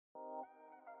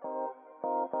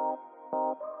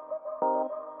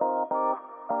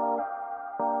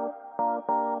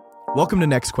Welcome to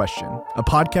Next Question, a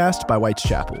podcast by White's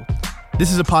Chapel. This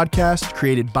is a podcast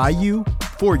created by you,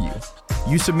 for you.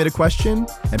 You submit a question,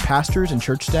 and pastors and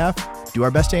church staff do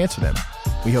our best to answer them.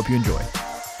 We hope you enjoy.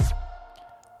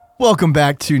 Welcome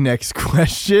back to Next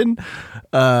Question.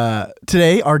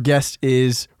 Today, our guest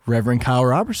is Reverend Kyle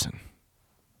Roberson.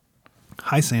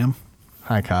 Hi, Sam.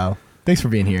 Hi, Kyle. Thanks for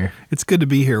being here. It's good to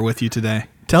be here with you today.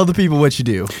 Tell the people what you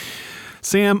do.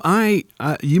 Sam,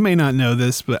 you may not know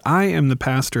this, but I am the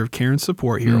pastor of Care and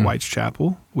Support here at White's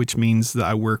Chapel, which means that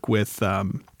I work with our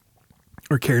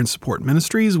Care and Support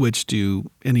ministries, which do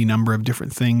any number of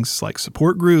different things like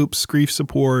support groups, grief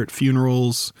support,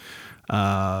 funerals,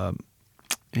 and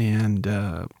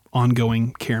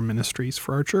ongoing care ministries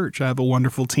for our church. I have a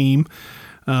wonderful team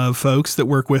of folks that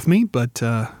work with me, but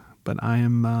I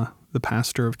am the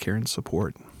pastor of Care and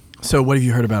Support. So what have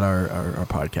you heard about our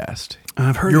podcast?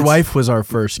 I've heard your wife was our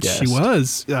first guest. She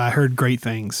was. I heard great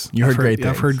things. You heard great things.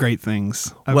 I've heard great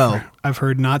things. I've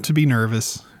heard not to be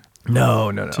nervous.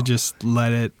 No. To just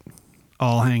let it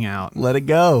all hang out. Let it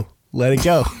go. Let it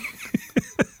go.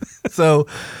 So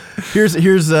here's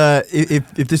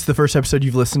if this is the first episode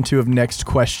you've listened to of Next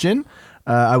Question,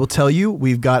 I will tell you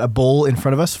we've got a bowl in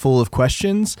front of us full of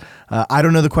questions. I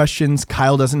don't know the questions.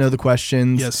 Kyle doesn't know the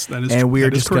questions. Yes, that is. And we are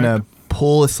just going to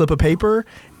pull a slip of paper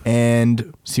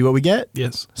and see what we get.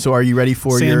 Yes. So are you ready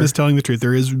for Sam is telling the truth.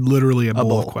 There is literally a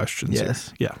bowl of questions.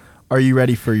 Yes. Here. Yeah. Are you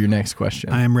ready for your next question?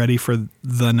 I am ready for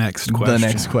the next question. The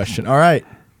next question. All right.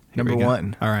 Number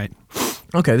one. All right.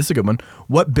 Okay, this is a good one.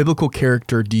 What biblical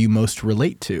character do you most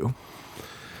relate to?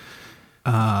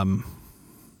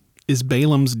 Is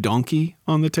Balaam's donkey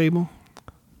on the table?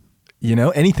 You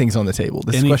know, anything's on the table.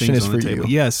 This question is for you.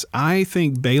 Yes, I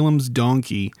think Balaam's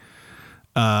donkey,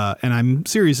 and I'm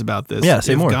serious about this. Yeah,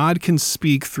 say more. If God can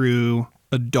speak through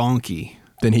a donkey,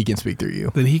 then he can speak through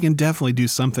you. Then he can definitely do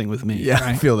something with me. Yeah,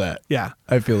 right? I feel that. Yeah.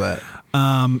 I feel that.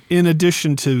 In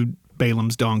addition to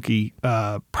Balaam's donkey,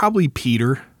 probably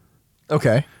Peter.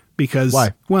 Okay. Because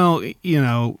why? Well, you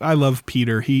know, I love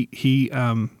Peter. He's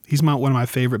one of my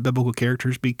favorite biblical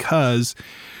characters because,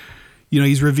 you know,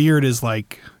 he's revered as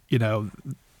like, you know,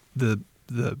 the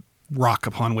rock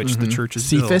upon which the church is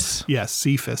Cephas? built. Yes,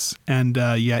 Cephas. And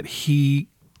yet he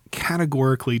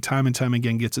categorically, time and time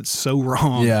again, gets it so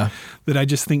wrong that I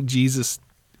just think Jesus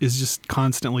is just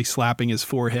constantly slapping his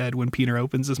forehead when Peter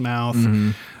opens his mouth.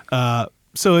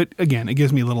 So it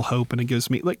gives me a little hope, and it gives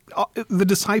me like the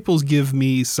disciples give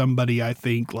me somebody I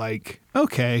think like,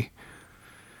 okay,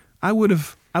 I would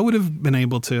have been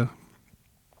able to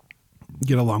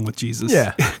get along with Jesus.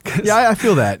 Yeah, yeah, I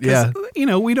feel that. Yeah, you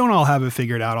know, we don't all have it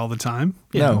figured out all the time.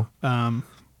 No,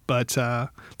 but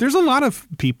there's a lot of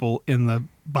people in the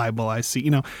Bible I see.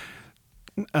 You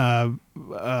know,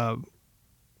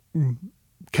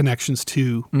 connections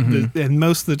to, and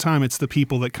most of the time it's the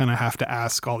people that kind of have to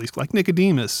ask all these, like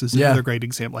Nicodemus is another great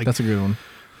example. Like, that's a good one.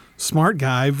 Smart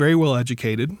guy, very well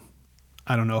educated.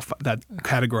 I don't know if that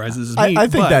categorizes as me. I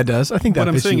think that does. I think that what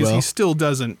I'm saying is he still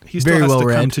doesn't. He still has to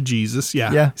come to Jesus.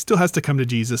 Yeah. He still has to come to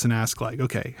Jesus and ask like,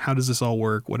 okay, how does this all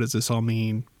work? What does this all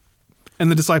mean?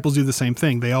 And the disciples do the same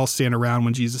thing. They all stand around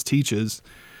when Jesus teaches,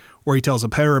 or he tells a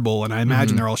parable, and I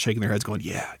imagine they're all shaking their heads, going,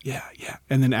 yeah.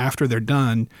 And then after they're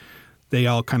done, they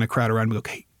all kind of crowd around and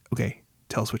go, okay,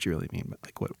 tell us what you really mean. But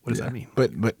like, what does that mean?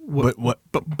 But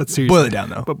seriously, boil it down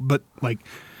though. But like,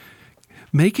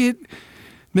 make it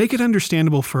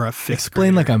understandable for a fifth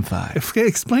Explain grader. Like I'm five.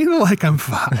 Explain it like I'm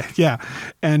five. Yeah.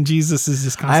 And Jesus is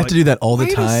just kind of I have to do that all the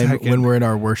time when we're in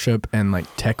our worship and like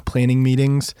tech planning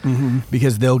meetings,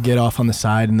 because they'll get off on the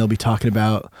side and they'll be talking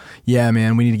about, yeah,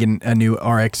 man, we need to get a new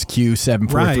RXQ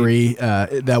 743.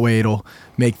 That way it'll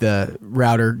make the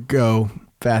router go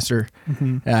faster. I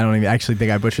don't even actually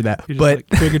think I butchered that, but like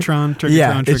Triggertron,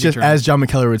 yeah, it's just as John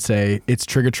McKellar would say, it's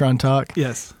Triggertron talk.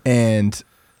 Yes. And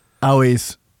I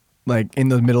always, like, in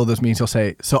the middle of those meetings, he'll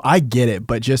say, so I get it,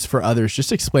 but just for others,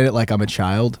 just explain it like I'm a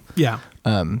child. Yeah.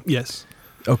 Yes.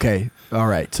 Okay. All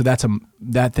right. So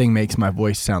that thing makes my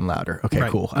voice sound louder. Okay,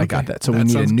 cool. I got that. So we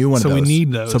need a new one of those. So we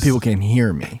need those. So people can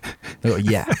hear me. They go,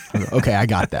 yeah. Okay, I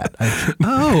got that.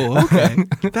 Oh, okay.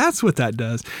 That's what that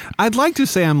does. I'd like to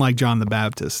say I'm like John the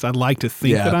Baptist. I'd like to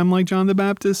think that I'm like John the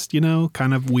Baptist, you know,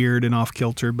 kind of weird and off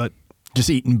kilter, but just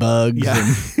eating bugs.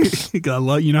 Yeah.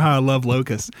 You know how I love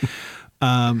locusts.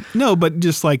 No, but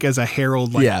just like as a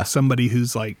herald, like somebody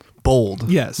who's like bold.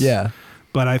 Yes. Yeah.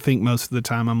 But I think most of the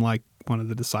time I'm like one of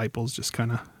the disciples, just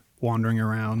kind of wandering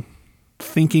around,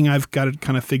 thinking I've got it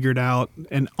kind of figured out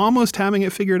and almost having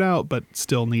it figured out, but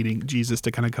still needing Jesus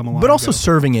to kind of come along. But also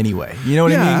serving anyway. You know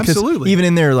what I mean? Absolutely. Even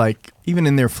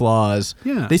in their flaws,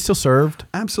 they still served.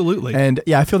 Absolutely. And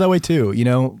I feel that way too. You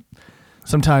know,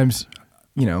 sometimes,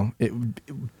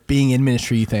 being in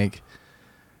ministry, you think,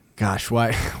 gosh,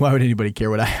 why would anybody care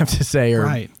what I have to say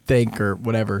or think or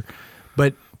whatever?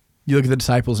 But you look at the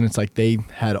disciples and it's like they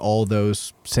had all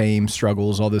those same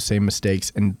struggles, all those same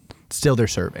mistakes, and still they're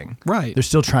serving. Right. They're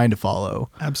still trying to follow.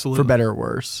 Absolutely. For better or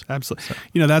worse. Absolutely.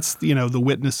 So. That's the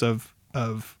witness of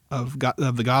God,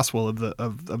 of the gospel of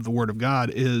the Word of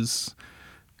God is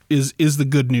the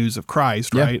good news of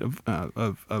Christ, right?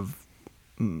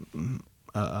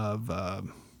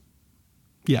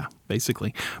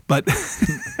 Basically. But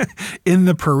in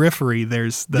the periphery,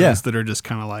 there's those that are just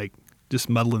kind of like just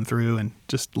muddling through and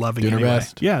just loving doing anyway. Their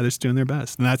best. Yeah, they're just doing their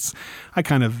best, and that's I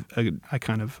kind of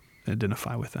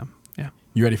identify with them. Yeah.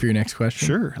 You ready for your next question?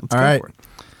 Sure. Let's go for it.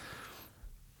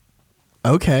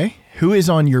 Okay. Who is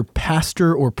on your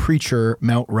pastor or preacher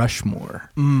Mount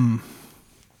Rushmore?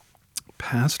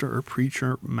 Pastor or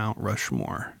preacher Mount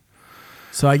Rushmore.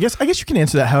 So I guess you can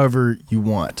answer that however you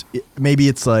want. Maybe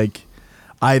it's like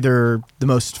either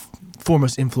the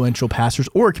foremost influential pastors,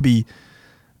 or it could be,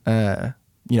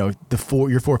 your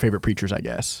four favorite preachers, I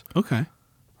guess. Okay.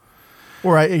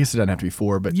 Or I guess it doesn't have to be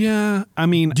four, but yeah, I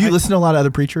mean, do you listen to a lot of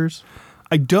other preachers?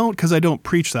 I don't, because I don't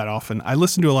preach that often. I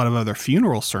listen to a lot of other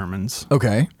funeral sermons.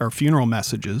 Okay. Or funeral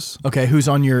messages. Okay, who's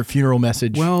on your funeral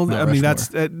message? Well, I mean,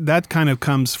 that kind of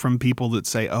comes from people that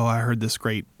say, "Oh, I heard this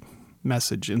great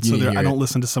message," and so I don't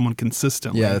listen to someone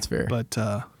consistently. Yeah, that's fair.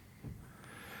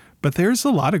 But there's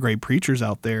a lot of great preachers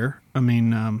out there. I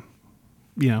mean,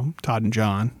 Todd and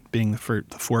John being the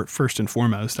first and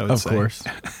foremost, I would say. Of course.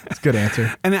 That's a good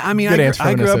answer. And I mean,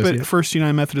 I grew up at First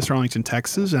United Methodist Arlington,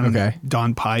 Texas, and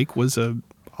Don Pike was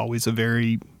always a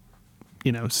very,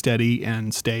 steady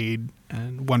and staid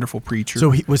and wonderful preacher.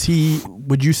 So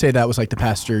would you say that was like the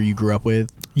pastor you grew up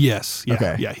with? Yes. Yeah,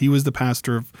 okay. Yeah, he was the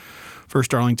pastor of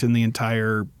First Arlington the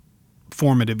entire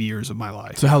formative years of my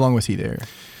life. So how long was he there?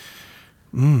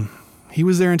 He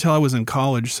was there until I was in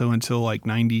college, so until like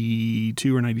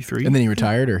 92 or 93. And then he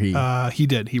retired, or he? He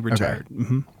did. He retired. Okay.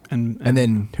 Mm-hmm. And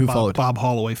then who followed? Bob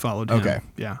Holloway followed him. Okay.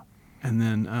 Yeah. And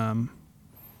then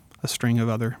a string of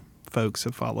other folks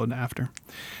have followed after.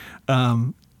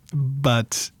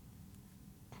 But,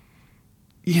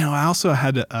 I also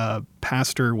had a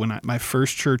pastor when my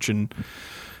first church in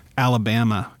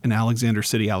Alabama, in Alexander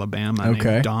City, Alabama,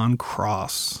 named Don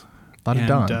Cross. A lot of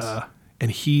Dons. And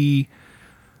he...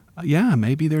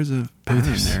 maybe there's a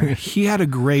pattern there. He had a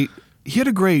great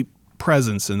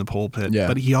presence in the pulpit,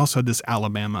 but he also had this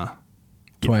Alabama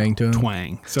twang to him.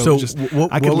 Twang. So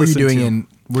what were you doing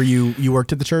were you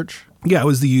worked at the church? Yeah, I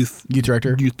was the youth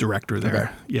director? Youth director there.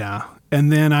 Okay. Yeah.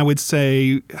 And then I'd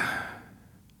say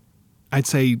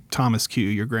Thomas Q,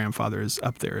 your grandfather, is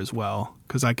up there as well,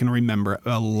 because I can remember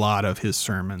a lot of his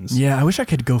sermons. Yeah, I wish I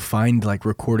could go find like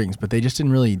recordings, but they just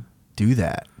didn't really do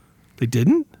that. They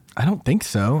didn't? I don't think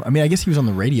so. I mean, I guess he was on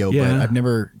the radio, but I've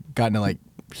never gotten to like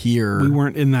hear. We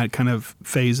weren't in that kind of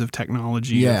phase of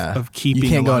technology of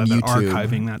keeping a lot of that,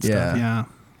 archiving that stuff.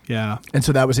 Yeah. And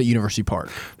so that was at University Park.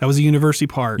 That was at University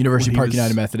Park.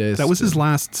 United Methodist. That was his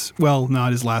last,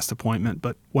 not his last appointment,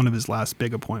 but one of his last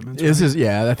big appointments. Right?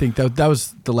 I think that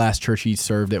was the last church he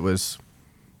served. It was,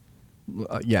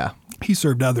 He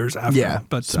served others after,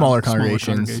 but smaller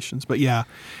congregations. But yeah.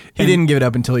 He didn't give it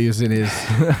up until he was in his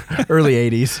early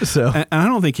 80s. So, and I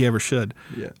don't think he ever should.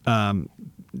 Yeah.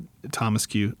 Thomas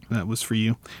Q, that was for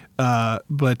you.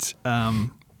 But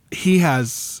he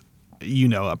has,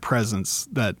 a presence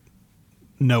that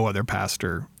no other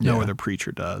pastor, no other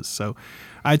preacher does. So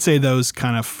I'd say those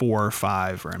kind of 4 or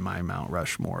 5 are in my Mount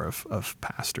Rushmore of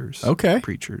pastors,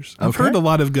 preachers. I've heard a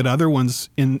lot of good other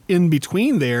ones in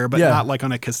between there, but not like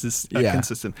on a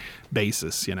consistent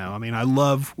basis. I mean, I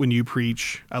love when you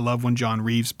preach. I love when John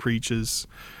Reeves preaches.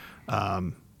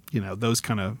 Those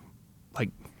kind of like.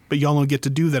 But y'all don't get to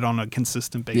do that on a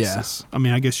consistent basis. I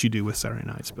mean, I guess you do with Saturday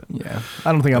nights, but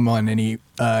I don't think I'm on any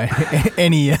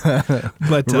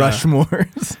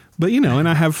Rushmores. But and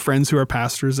I have friends who are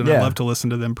pastors, and I love to listen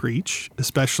to them preach,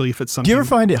 especially if it's something. Do you ever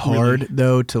find it hard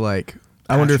though to like?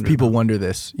 I wonder if people wonder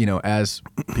this, as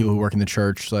people who work in the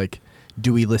church, like,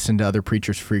 do we listen to other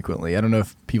preachers frequently? I don't know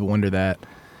if people wonder that.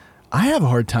 I have a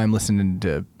hard time listening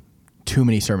to too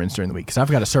many sermons during the week because I've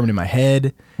got a sermon in my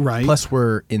head. Right. Plus,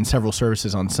 we're in several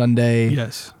services on Sunday.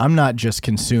 Yes. I'm not just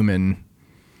consuming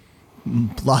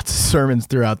lots of sermons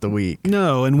throughout the week.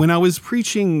 No, and when I was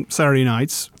preaching Saturday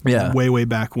nights, way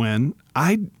back when,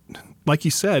 like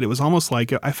you said, it was almost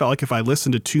like I felt like if I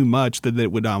listened to too much, that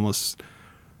it would almost.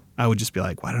 I would just be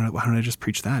like, why don't I just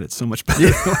preach that? It's so much better.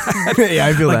 Yeah,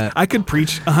 I feel that. I could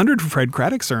preach 100 Fred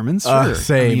Craddock sermons. Sure.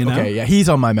 Same. Okay, yeah, he's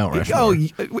on my Mount Rushmore.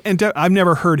 And I've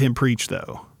never heard him preach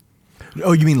though.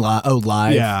 Oh, you mean live? Oh,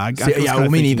 live. Yeah,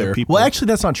 me neither. Well, actually,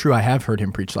 that's not true. I have heard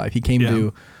him preach live. He came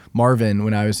to Marvin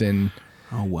when I was in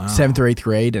 7th or 8th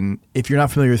grade. And if you're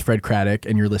not familiar with Fred Craddock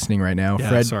and you're listening right now,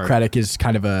 Fred Craddock is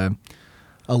kind of a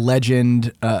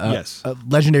legend, a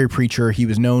legendary preacher. He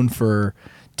was known for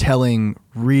telling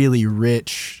really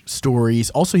rich stories.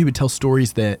 Also, he would tell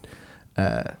stories that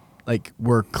like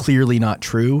were clearly not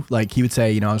true. Like he would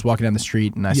say, I was walking down the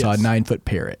street and I saw a 9-foot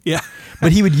parrot. Yeah.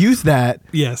 But he would use that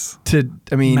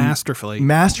masterfully.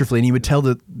 And he would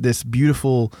tell this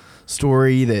beautiful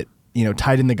story that,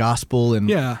 tied in the gospel. And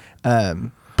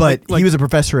but he was a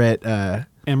professor at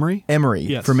Emory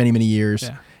for many, many years.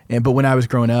 Yeah. But when I was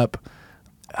growing up,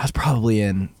 I was probably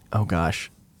in, 7th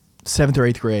or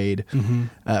 8th grade.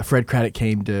 Mm-hmm. Fred Craddock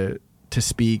came to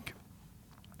speak.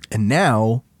 And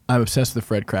now I'm obsessed with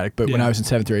Fred Craddock, but when I was in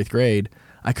 7th or 8th grade,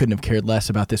 I couldn't have cared less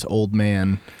about this old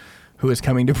man who was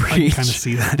coming to preach. I kind of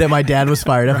see that my dad was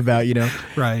fired up about,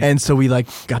 Right. And so we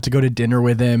got to go to dinner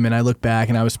with him, and I look back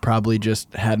and I was probably just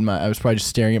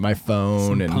staring at my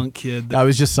phone. Punk kid. I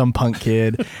was just some punk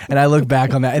kid. And I look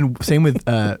back on that, and same with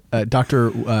Dr.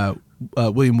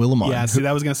 William Willimon. Yeah, see,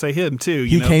 I was going to say him too.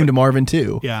 He came to Marvin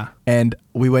too. Yeah. And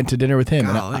we went to dinner with him,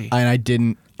 and I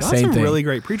didn't say anything. Some really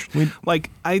great preachers.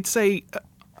 I'd say...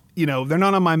 they're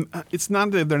not on my. It's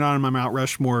not that they're not on my Mount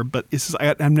Rushmore, but it's just,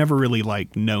 I've never really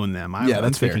known them.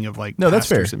 I'm thinking of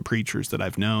pastors and preachers that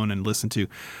I've known and listened to,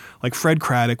 like Fred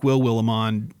Craddock, Will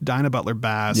Willimon, Dinah Butler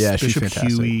Bass, Bishop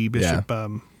Huey, Bishop.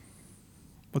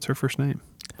 What's her first name?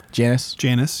 Janice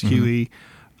mm-hmm. Huey.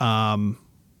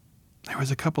 There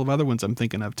was a couple of other ones I'm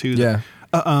thinking of too. The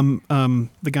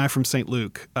guy from St.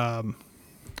 Luke. Tom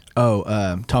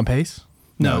Pace.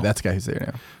 No, that's the guy who's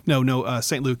there now. No,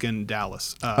 St. Luke in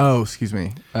Dallas. Excuse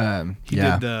me. He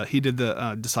did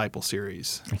the Disciple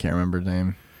series. I can't remember his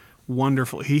name.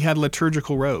 Wonderful. He had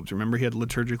liturgical robes. Remember, he had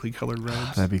liturgically colored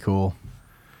robes. That'd be cool.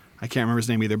 I can't remember his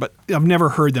name either, but I've never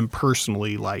heard them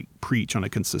personally preach on a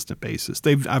consistent basis.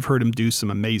 I've heard him do some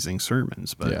amazing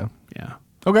sermons, but yeah.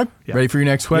 Okay. Yeah. Ready for your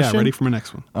next question? Yeah, ready for my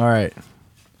next one. All right.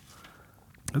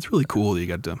 That's really cool that you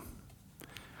got to.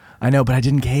 I know, but I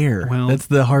didn't care. Well, that's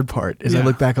the hard part. I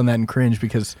look back on that and cringe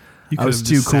because I was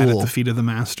too cool. Sat at the feet of the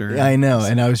master. I know,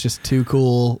 and I was just too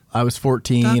cool. I was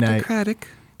 14. Dr. Craddock,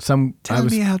 tell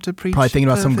me how to preach. Probably thinking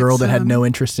about some girl that had no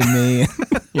interest in me.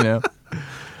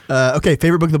 Okay,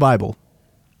 favorite book of the Bible.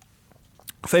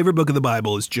 Favorite book of the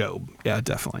Bible is Job. Yeah,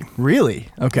 definitely. Really?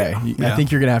 Okay. Yeah. I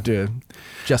think you're gonna have to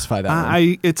justify that.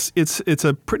 One. It's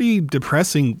a pretty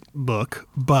depressing book,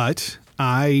 but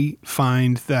I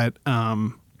find that.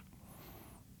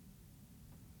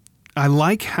 I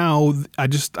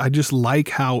just like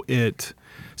how it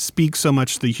speaks so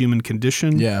much to the human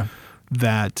condition. Yeah.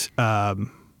 That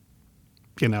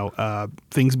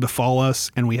things befall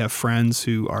us, and we have friends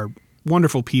who are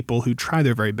wonderful people who try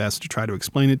their very best to try to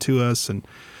explain it to us and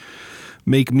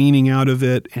make meaning out of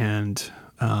it. And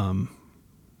Job's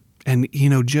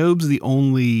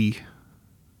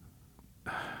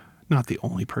not the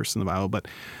only person in the Bible, but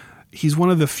he's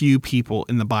one of the few people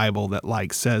in the Bible that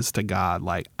says to God,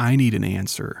 I need an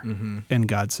answer. Mm-hmm. And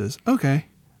God says, okay,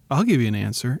 I'll give you an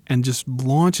answer. And just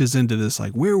launches into this,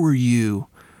 where were you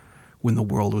when the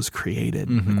world was created?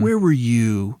 Mm-hmm. Where were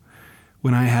you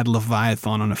when I had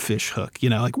Leviathan on a fish hook?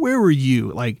 Where were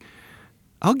you?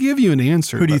 I'll give you an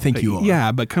answer. Who do you think you are?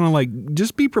 Yeah, but kind of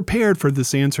just be prepared for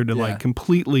this answer to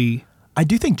completely. I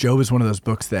do think Job is one of those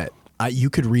books that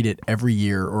you could read it every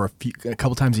year or a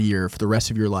couple times a year for the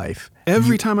rest of your life.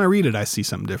 Every time I read it, I see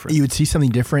something different. You would see something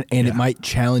different, and it might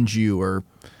challenge you or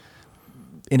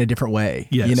in a different way.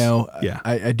 Yes.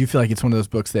 I do feel like it's one of those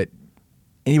books that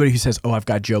anybody who says, "Oh, I've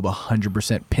got Job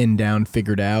 100% pinned down,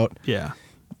 figured out." Yeah.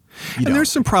 And there's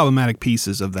some problematic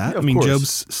pieces of that. Of course.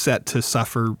 Job's set to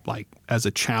suffer as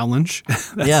a challenge.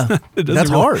 That's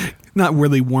hard. Not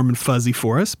really warm and fuzzy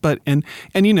for us, but and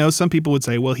some people would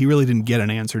say, well, he really didn't get an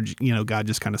answer. God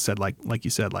just kind of said, like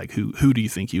you said, who do you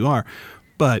think you are?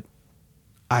 But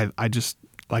I just,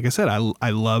 like I said, I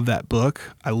love that book.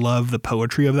 I love the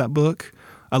poetry of that book.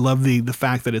 I love the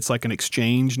fact that it's like an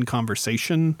exchange and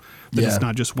conversation, that it's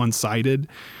not just one-sided.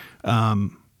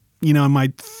 In my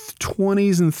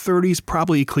 20s and 30s,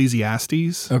 probably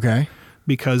Ecclesiastes. Okay.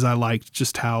 Because I liked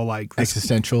just how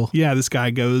existential. Yeah, this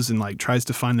guy goes and tries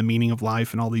to find the meaning of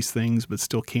life and all these things, but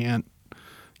still can't,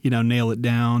 nail it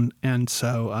down. And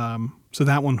so, so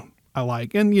that one I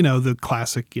like. And the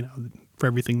classic, for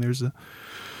everything there's a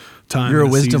time. You're a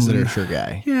wisdom literature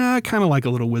guy. Yeah, I kind of like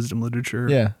a little wisdom literature.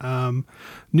 Yeah.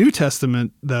 New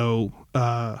Testament though.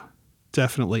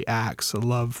 Definitely Acts. I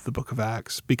love the book of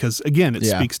Acts because, again, it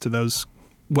speaks to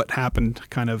what happened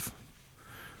kind of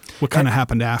what kind of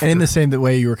happened after. And in the same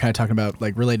way you were kind of talking about,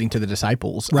 like, relating to the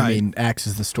disciples. Right. I mean, Acts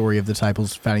is the story of the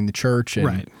disciples founding the church,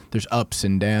 and there's ups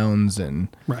and downs, and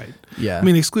yeah. I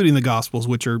mean, excluding the Gospels,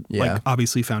 which are like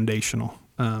obviously foundational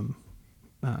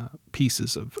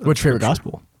pieces of What's your favorite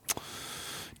Gospel?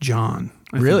 John.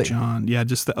 Really? John. Yeah,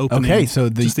 just the opening. Okay, so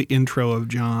just the intro of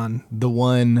John. The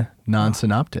one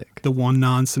non-synoptic. The one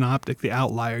non-synoptic, the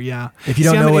outlier, yeah. If you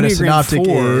don't know what a synoptic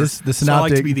is, the synoptic... So I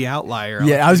like to be the outlier.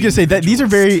 Yeah, I was going to say that these are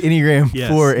very Enneagram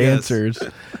 4 answers.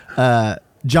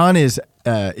 John is,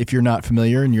 if you're not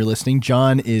familiar and you're listening,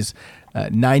 John is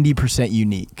 90%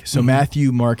 unique. So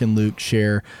Matthew, Mark, and Luke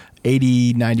share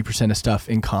 80, 90% of stuff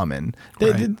in common.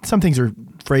 Some things are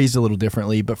phrased a little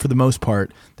differently, but for the most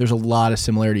part, there's a lot of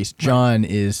similarities. John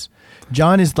is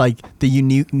like the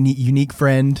unique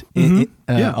friend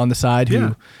on the side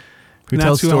who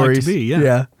tells stories. I like to be,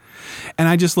 yeah. And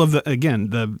I just love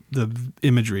the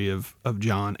imagery of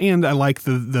John, and I like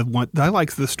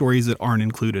the stories that aren't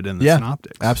included in the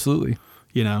synoptics. Absolutely.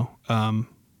 You know,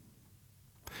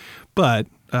 but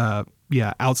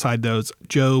outside those,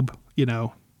 Job, you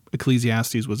know,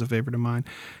 Ecclesiastes was a favorite of mine.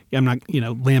 Yeah, I'm not, you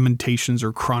know, Lamentations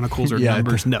or Chronicles or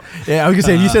Numbers. No. Yeah, I was gonna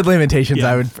say if you said Lamentations,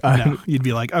 I would. No, you'd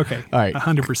be like, okay, all right,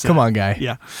 100%. Come on, guy.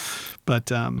 Yeah, but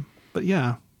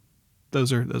yeah,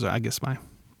 those are I guess my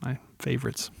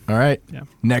favorites. All right. Yeah.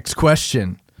 Next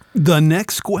question. The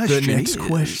next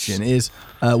question is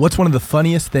what's one of the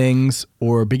funniest things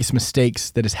or biggest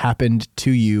mistakes that has happened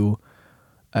to you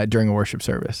during a worship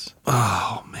service?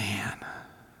 Oh man.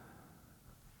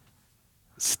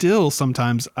 Still,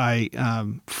 sometimes I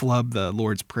flub the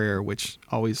Lord's Prayer, which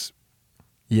always...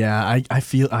 Yeah, I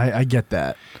feel... I get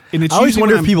that. And it's I always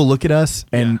wonder if people look at us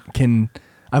and can...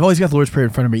 I've always got the Lord's Prayer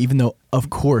in front of me, even though,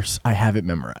 of course, I have it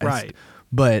memorized. Right.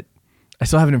 But I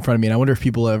still have it in front of me, and I wonder if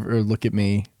people ever look at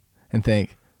me and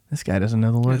think, this guy doesn't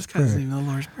know the Lord's Prayer. This guy doesn't even know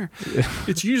the Lord's Prayer.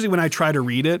 It's usually when I try to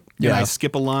read it, and I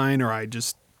skip a line, or I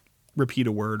just repeat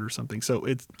a word or something. So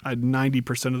it's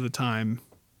 90% of the time...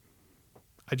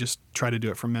 I just try to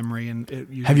do it from memory. And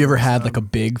have you ever had like a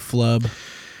big flub?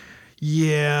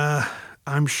 Yeah,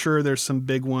 I'm sure there's some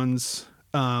big ones.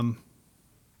 I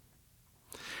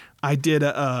did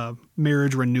a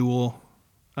marriage renewal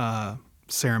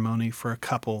ceremony for a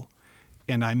couple,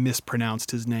 and I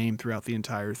mispronounced his name throughout the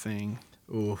entire thing.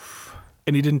 Oof.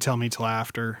 And he didn't tell me till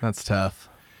after. That's tough.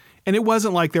 And it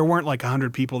wasn't like there weren't like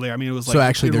 100 people there. I mean, it was like... So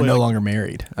actually, they're no longer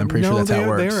married. I'm pretty sure that's how it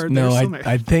works.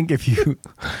 I think if you...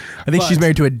 I think she's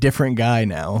married to a different guy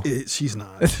now. She's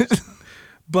not.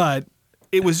 But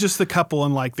it was just the couple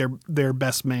and like their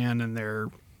best man and their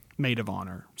maid of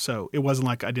honor. So it wasn't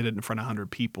like I did it in front of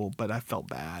 100 people, but I felt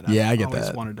bad. Yeah, I get that. I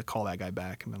always wanted to call that guy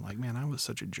back and been like, man, I was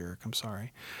such a jerk. I'm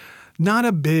sorry.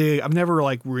 I've never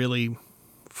like really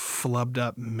flubbed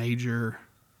up major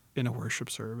in a worship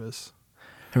service.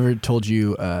 Have I ever told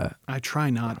you... I try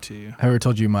not to. Have I ever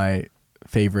told you my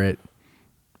favorite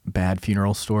bad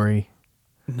funeral story?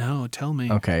 No, tell me.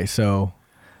 Okay, so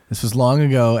this was long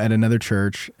ago at another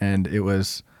church, and it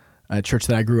was a church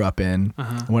that I grew up in,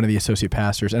 one of the associate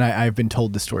pastors, and I've been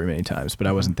told this story many times, but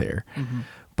I wasn't there. Mm-hmm.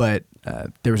 But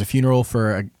there was a funeral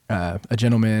for a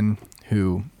gentleman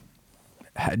who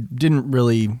wasn't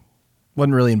really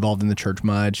involved in the church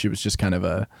much. It was just kind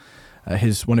of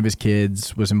one of his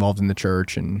kids was involved in the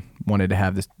church and wanted to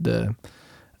have the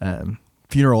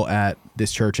funeral at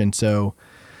this church, and so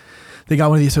they got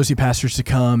one of the associate pastors to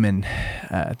come, and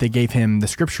they gave him the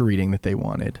scripture reading that they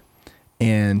wanted,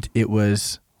 and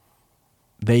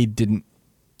they didn't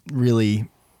really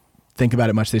think about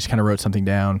it much. They just kind of wrote something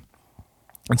down,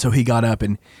 and so he got up,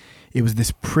 and it was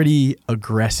this pretty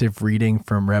aggressive reading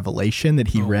from Revelation that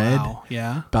he read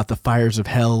about the fires of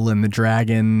hell and the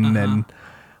dragon, and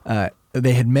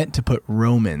they had meant to put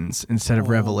Romans instead of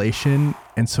Revelation.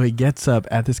 And so he gets up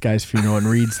at this guy's funeral and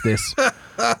reads this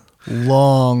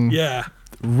long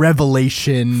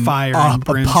Revelation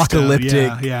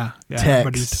apocalyptic text.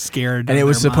 Everybody's scared. And it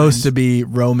was supposed to be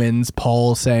Romans,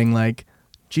 Paul saying like,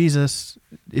 Jesus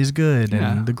is good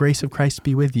and the grace of Christ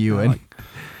be with you. And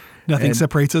nothing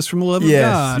separates us from the love of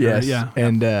God. Yes.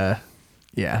 And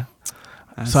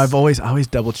so I always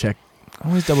double check.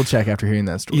 After hearing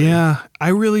that story. Yeah, I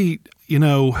really,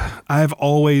 I've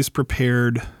always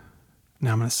prepared.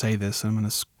 Now I'm going to say this, I'm going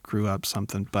to screw up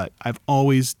something, but I've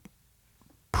always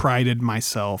prided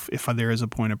myself, if there is a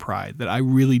point of pride, that I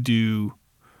really do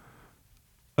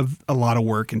a lot of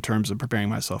work in terms of preparing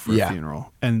myself for a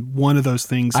funeral. And one of those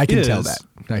things I can tell that.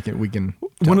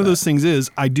 One of those things is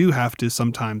I do have to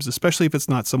sometimes, especially if it's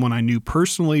not someone I knew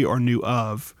personally or knew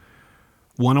of.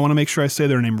 One, I want to make sure I say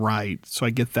their name right, so I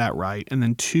get that right. And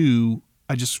then two,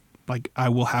 I just like I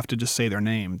will have to just say their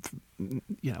name,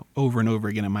 over and over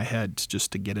again in my head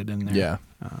just to get it in there. Yeah.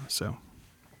 So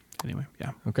anyway,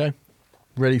 yeah. Okay.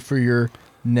 Ready for your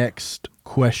next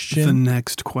question? The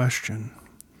next question.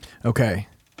 Okay.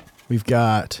 We've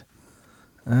got,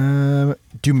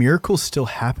 do miracles still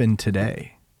happen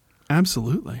today?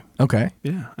 Absolutely. Okay.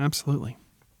 Yeah, absolutely.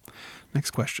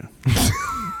 Next question.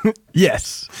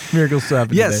 Yes. Miracles still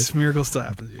happen today. Yes, miracles still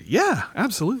happen today. Yeah,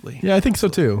 absolutely. Yeah, I think so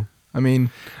too. I mean,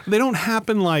 they don't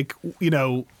happen like,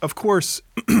 of course,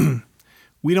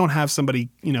 we don't have somebody,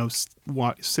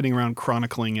 sitting around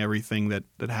chronicling everything that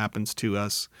happens to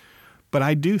us. But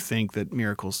I do think that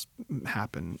miracles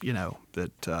happen,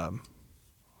 that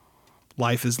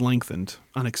life is lengthened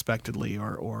unexpectedly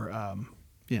or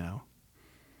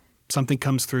something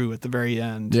comes through at the very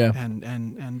end. Yeah.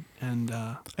 And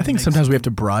I think sometimes we have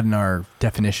to broaden our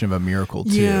definition of a miracle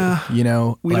too. Yeah.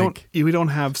 We we don't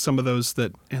have some of those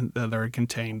that are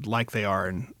contained like they are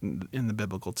in the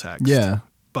biblical text. Yeah.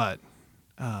 But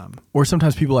or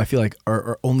sometimes people I feel like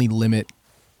are only limit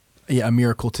a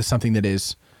miracle to something that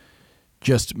is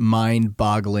just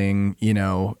mind-boggling,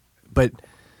 but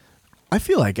I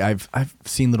feel like I've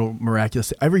seen little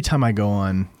miraculous every time I go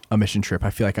on a mission trip. I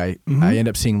feel like I end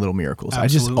up seeing little miracles.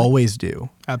 Absolutely. I just always do.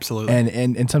 Absolutely.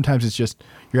 And sometimes it's just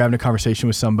you're having a conversation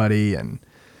with somebody and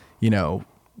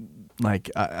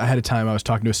like I had a time I was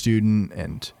talking to a student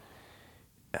and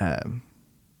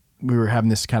we were having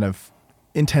this kind of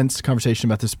intense conversation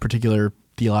about this particular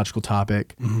theological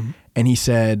topic. Mm-hmm. And he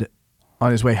said on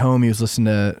his way home, he was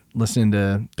listening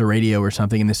to the radio or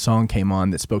something, and this song came on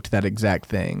that spoke to that exact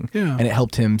thing. Yeah. And it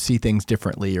helped him see things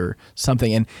differently or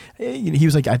something. And he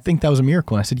was like, I think that was a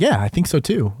miracle. And I said, yeah, I think so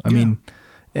too. I mean,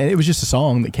 it was just a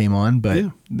song that came on, but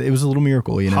it was a little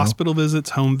miracle, Hospital visits,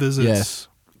 home visits,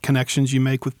 connections you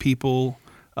make with people,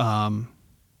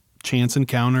 chance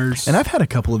encounters. And I've had a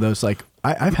couple of those, like,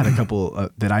 I've had a couple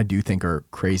that I do think are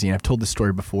crazy. And I've told this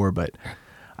story before, but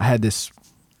I had this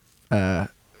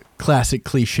classic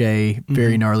cliche,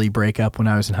 very gnarly breakup when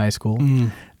I was in high school.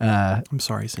 I'm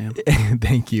sorry, Sam.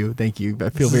 Thank you. I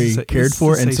feel very cared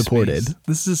for and supported. Space.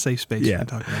 This is a safe space. You can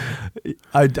talk about it.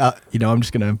 I'm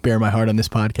just going to bare my heart on this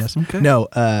podcast. Okay. No,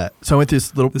 so I went through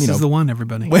this little, This is the one,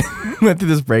 everybody. went through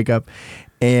this breakup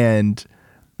and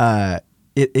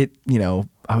it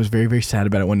I was very, very sad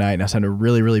about it one night and I was having a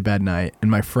really, really bad night.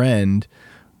 And my friend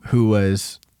who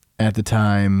was at the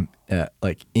time,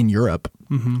 like in Europe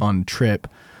on a trip,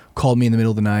 called me in the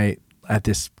middle of the night at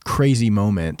this crazy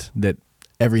moment that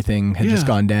everything had just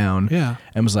gone down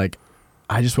and was like,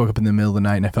 I just woke up in the middle of the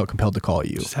night and I felt compelled to call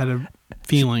you. Just had a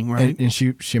feeling, right? And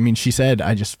she said,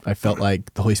 I felt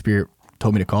like the Holy Spirit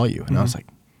told me to call you. And I was like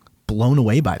blown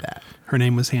away by that. Her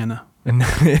name was Hannah. And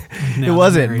it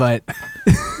wasn't, but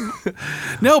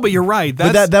no, but you're right.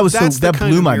 That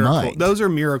blew my mind. Those are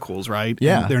miracles, right?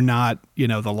 Yeah. And they're not,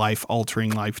 the life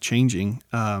altering, life changing,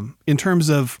 in terms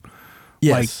of,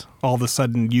 like all of a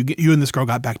sudden you and this girl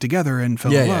got back together and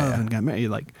fell in love and got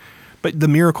married. But the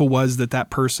miracle was that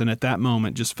person at that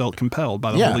moment just felt compelled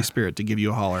by the Holy Spirit to give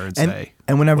you a holler and say.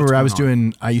 And whenever I used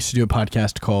to do a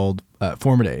podcast called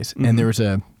Former Days, and there was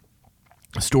a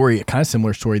kind of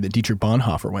similar story that Dietrich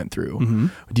Bonhoeffer went through. Mm-hmm.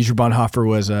 Dietrich Bonhoeffer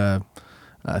was a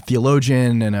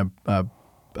theologian and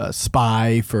a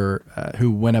spy for who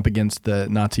went up against the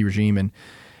Nazi regime, and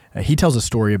he tells a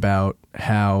story about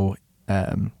how.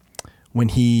 When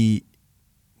he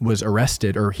was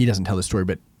arrested, or he doesn't tell the story,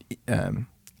 but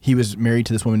he was married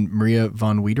to this woman, Maria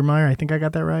von Wiedermeyer. I think I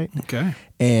got that right. Okay.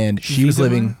 And she was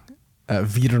living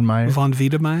Wiedermeyer. Von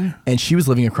Wiedermeyer. And she was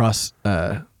living across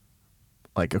the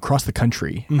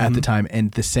country at the time.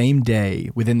 And the same day,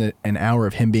 within an hour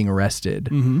of him being arrested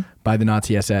by the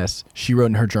Nazi SS, she wrote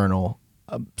in her journal,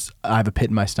 "I have a pit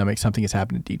in my stomach. Something has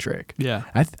happened to Dietrich." Yeah.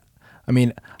 I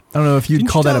mean, I don't know if you'd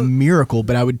call that a miracle,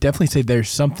 but I would definitely say there's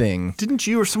something. Didn't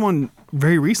you or someone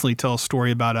very recently tell a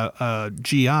story about a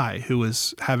GI who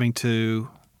was having to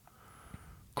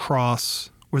cross,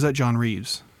 was that John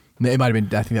Reeves? It might have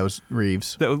been, I think that was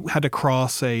Reeves. That had to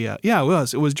cross it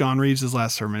was John Reeves'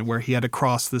 last sermon where he had to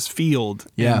cross this field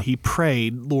and he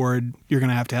prayed, Lord, you're going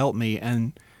to have to help me.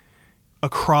 And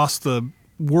across the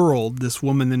world, this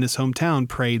woman in his hometown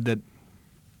prayed that,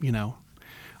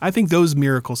 I think those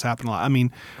miracles happen a lot. I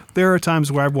mean, there are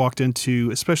times where I've walked into,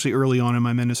 especially early on in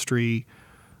my ministry,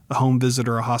 a home visit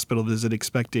or a hospital visit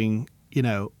expecting,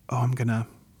 I'm going to,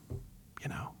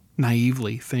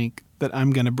 naively think that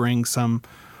I'm going to bring some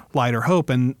light or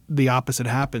hope, and the opposite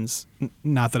happens.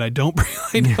 Not that I don't bring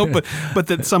light and hope, but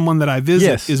that someone that I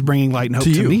visit is bringing light and hope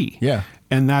to me. Yeah.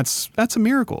 And that's a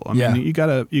miracle. I mean, you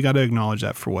gotta acknowledge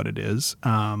that for what it is.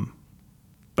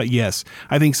 But yes,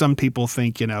 I think some people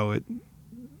think,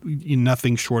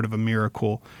 nothing short of a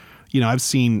miracle. I've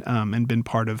seen and been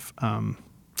part of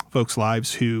folks'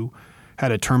 lives who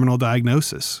had a terminal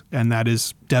diagnosis, and that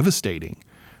is devastating.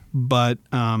 But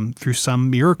through some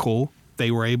miracle,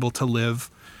 they were able to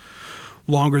live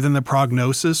longer than the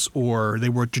prognosis, or they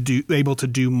were able to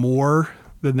do more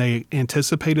than they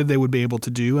anticipated they would be able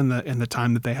to do in the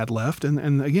time that they had left.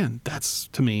 And again, that's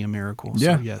to me a miracle.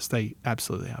 Yeah. So yes, they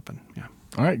absolutely happen. Yeah.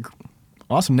 All right.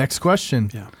 Awesome. Next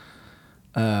question. Yeah.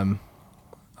 All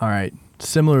right.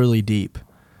 Similarly deep.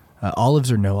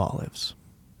 Olives or no olives?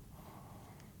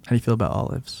 How do you feel about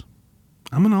olives?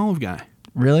 I'm an olive guy.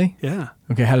 Really? Yeah.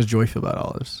 Okay. How does Joy feel about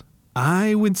olives?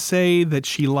 I would say that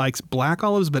she likes black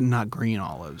olives, but not green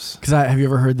olives. Because have you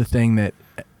ever heard the thing that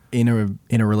in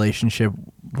a relationship,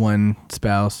 one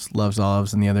spouse loves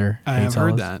olives and the other hates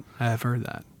olives? I have heard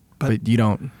that. But you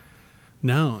don't.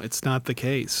 No, it's not the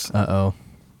case. Uh-oh.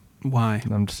 Why?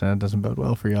 I'm just saying it doesn't bode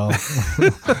well for y'all.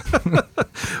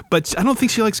 But I don't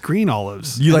think she likes green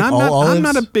olives. You like all olives? I'm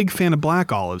not a big fan of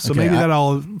black olives, so maybe that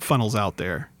all funnels out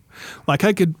there. Like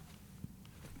I could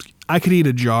eat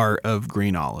a jar of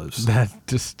green olives. That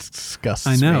just disgusts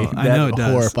me. I know it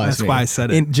does. Horrifies That's me. why I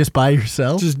said it. Just by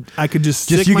yourself? I could just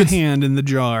stick my hand in the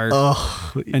jar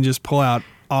and just pull out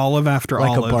olive after like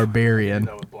olive. Like a barbarian.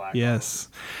 Yes.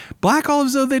 Black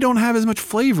olives, though, they don't have as much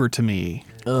flavor to me.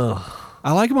 Ugh.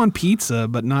 I like them on pizza,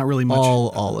 but not really much. All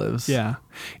olives. Yeah.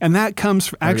 And that comes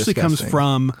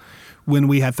from when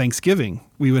we had Thanksgiving.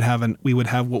 We would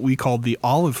have what we called the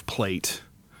olive plate.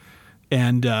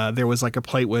 And there was like a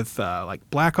plate with like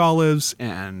black olives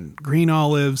and green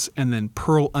olives and then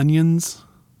pearl onions.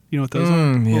 You know what those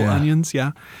are? Little onions,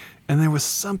 yeah. And there was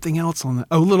something else on that.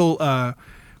 Oh, little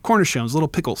cornichons, little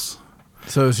pickles.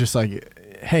 So it was just like,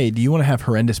 hey, do you want to have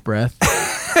horrendous breath?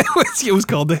 It was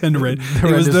called the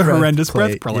horrendous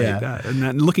breath plate. Yeah. And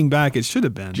that, looking back, it should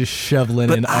have been just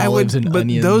shoveling in olives and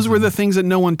onions. But those were the things that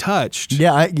no one touched.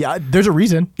 Yeah, there's a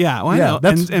reason. Yeah, well, I know.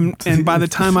 And by the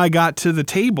time I got to the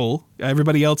table,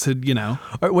 everybody else had,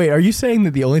 Wait, are you saying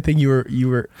that the only thing you were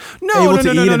able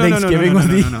to eat at Thanksgiving was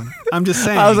the? No. I'm just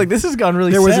saying. I was like, this has gone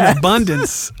really. There sad. was an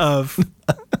abundance of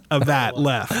that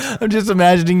left. I'm just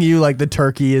imagining you like the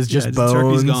turkey is just bones. The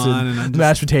turkey's gone, and the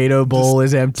mashed potato bowl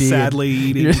is empty. Sadly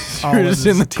eating. You're just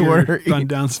in the corner. Run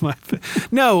down my face.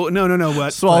 No.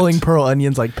 Swallowing pearl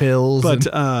onions like pills.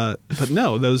 But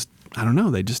no, those. I don't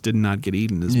know. They just did not get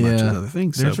eaten as much as other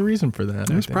things. There's a reason for that.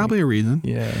 There's probably a reason.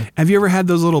 Yeah. Have you ever had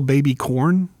those little baby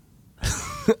corn?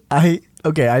 I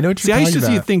know what you're talking about. I used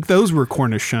to think those were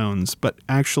cornichons, but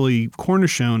actually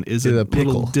cornichon is a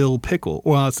little dill pickle.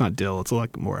 Well, it's not dill. It's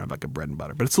like more like a bread and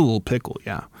butter, but it's a little pickle,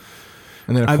 yeah.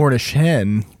 And then a Cornish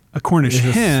hen. A Cornish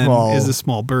hen is a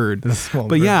small bird.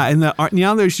 Yeah, and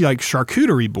now there's like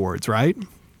charcuterie boards, right?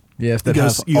 Yes, that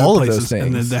have all of those things.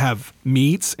 And then they have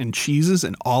meats and cheeses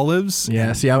and olives. Yeah,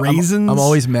 raisins. I'm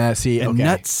always mad.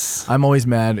 Nuts. I'm always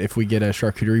mad if we get a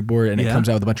charcuterie board and it comes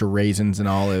out with a bunch of raisins and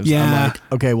olives. Yeah. I'm like,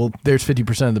 okay, well, there's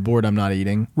 50% of the board I'm not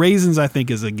eating. Raisins, I think,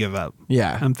 is a give up.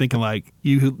 Yeah. I'm thinking like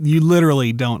you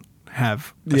literally don't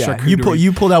have a charcuterie.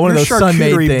 You pulled out one of those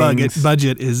Sun-Maid things.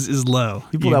 Budget is low.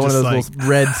 You pulled out one of those little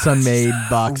red Sun-Maid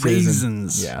boxes.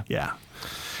 Raisins. Yeah.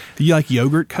 Do you like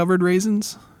yogurt covered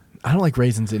raisins? I don't like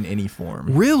raisins in any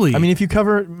form. Really? I mean, if you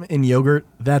cover it in yogurt,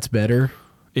 that's better.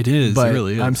 It is. But it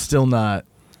really is. I'm still not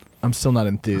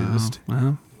enthused.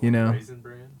 Raisin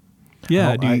Bran?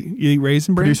 Yeah. Do you eat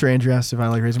Raisin Bran? Producer Andrew asked if I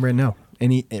like Raisin Bran. No.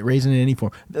 Any raisin in any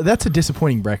form. That's a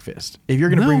disappointing breakfast. If you're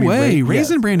going to bring me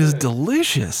Raisin Bran is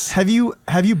delicious. Have you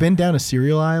been down a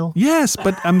cereal aisle? Yes,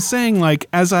 but I'm saying like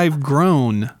as I've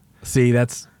grown. See,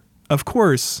 that's of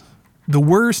course the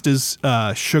worst is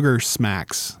Sugar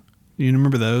Smacks. You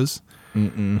remember those?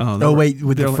 Mm-mm. Wait,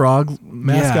 with the frog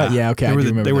mascot? Yeah, okay.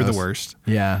 They were the worst.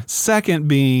 Yeah. Second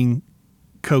being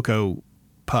Cocoa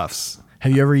Puffs.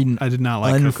 Have you ever eaten I did not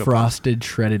like unfrosted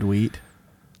shredded wheat?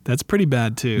 That's pretty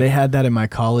bad too. They had that in my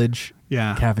college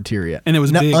cafeteria. And it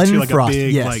was big too, like a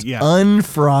big,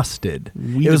 unfrosted.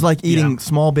 It was like eating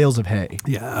small bales of hay.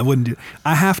 Yeah, I wouldn't do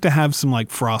I have to have some like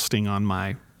frosting on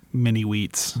my mini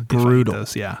wheats. Brutal.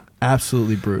 Those, yeah.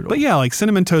 Absolutely brutal. But yeah, like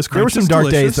Cinnamon Toast Crunch. There were some dark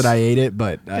delicious. days that I ate it,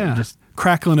 but I just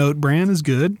Cracklin' Oat Bran is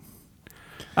good.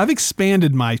 I've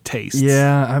expanded my tastes.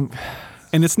 Yeah,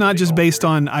 and it's not just based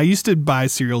on. I used to buy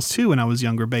cereals too when I was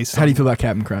younger. Based How do you feel about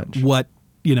Captain Crunch? What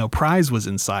prize was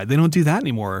inside? They don't do that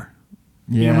anymore.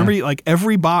 Yeah, you remember like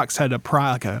every box had a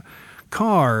prize, like a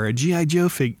car, a G.I. Joe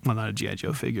figure. Well, not a G.I.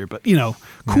 Joe figure, but,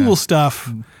 cool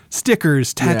stuff,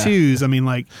 stickers, tattoos. I mean,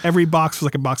 like every box was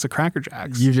like a box of Cracker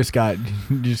Jacks. You just got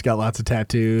lots of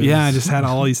tattoos. Yeah, I just had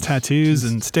all these tattoos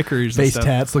and stickers. Face and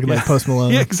tats looking like Post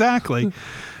Malone. Yeah, exactly.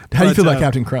 How do you feel about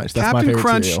Captain Crunch? That's Captain my favorite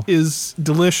Crunch cereal. is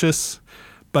delicious.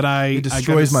 But it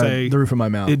destroys the roof of my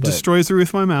mouth. It destroys the roof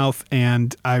of my mouth,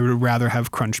 and I would rather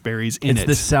have Crunch Berries in it. It's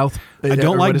the South. I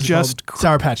don't like just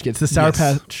Sour Patch Kids. The Sour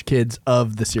Patch Kids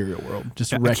of the cereal world.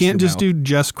 I can't just do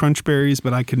just Crunch Berries,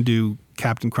 but I can do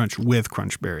Captain Crunch with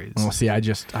Crunch Berries. Well, see, I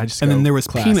just. And then there was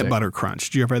classic. Peanut Butter Crunch.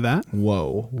 Did you ever have that?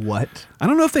 Whoa! What? I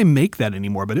don't know if they make that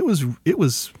anymore, but it was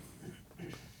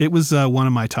one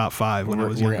of my top 5 when I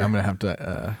was younger. I'm gonna have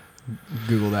to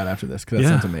Google that after this because that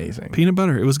sounds amazing. Peanut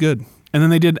butter. It was good. And then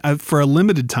they did, for a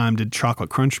limited time, did chocolate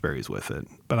Crunch Berries with it.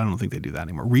 But I don't think they do that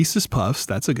anymore. Reese's Puffs,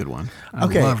 that's a good one. I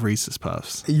love Reese's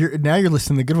Puffs. Now you're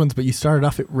listing the good ones, but you started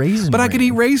off at Raisin Bran. But I could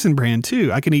eat Raisin Bran,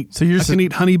 too. I can eat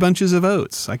eat Honey Bunches of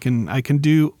Oats. I can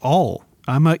do all.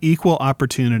 I'm an equal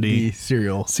opportunity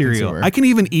cereal. I can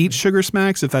even eat Sugar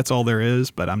Smacks if that's all there is,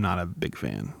 but I'm not a big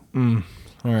fan.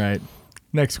 All right.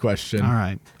 Next question. All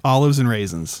right. Olives and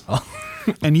raisins.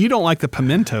 And you don't like the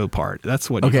pimento part. That's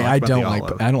what you like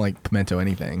about I don't like pimento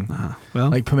anything.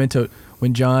 Well, like pimento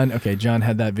when John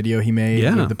had that video he made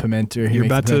with the pimento. You're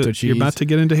about to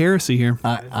get into heresy here.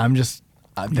 I'm just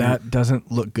that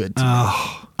doesn't look good to me.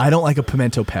 I don't like a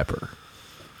pimento pepper.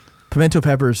 Pimento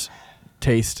peppers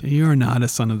taste. You are not a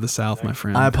son of the South, my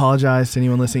friend. I apologize to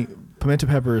anyone listening. Pimento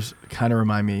peppers kind of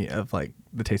remind me of like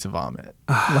the taste of vomit.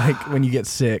 Like when you get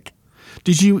sick.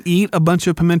 Did you eat a bunch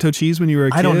of pimento cheese when you were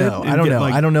a kid? I don't know.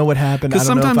 I don't know what happened. Because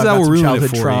sometimes that will ruin it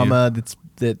for trauma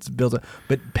that's built up.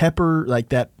 But pepper, like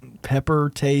that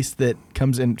pepper taste that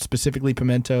comes in specifically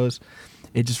pimentos,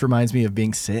 it just reminds me of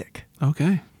being sick.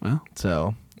 Okay, well.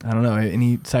 So, I don't know.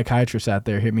 Any psychiatrists out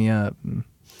there, hit me up.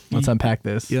 Let's unpack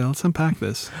this. Yeah, let's unpack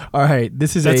this. All right.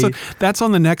 That's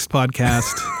on the next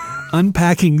podcast.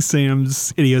 Unpacking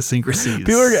Sam's idiosyncrasies.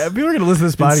 People are going to listen to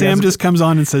this podcast. And Sam just comes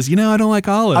on and says, I don't like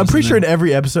olives. I'm pretty sure in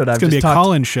every episode it's going to be a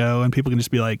call-in show, and people can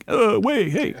just be like,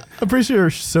 wait, hey. I'm pretty sure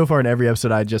so far in every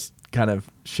episode I just kind of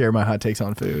share my hot takes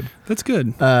on food. That's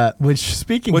good.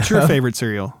 What's your favorite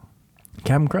cereal?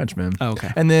 Captain Crunch, man. Oh,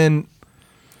 okay. And then,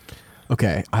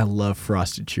 I love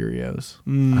Frosted Cheerios.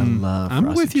 I love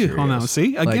I'm with you on that one.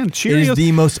 See, again, Cheerios. It is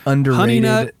the most underrated Honey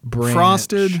Nut, branch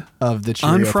Frosted, of the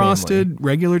Cheerio unfrosted, family.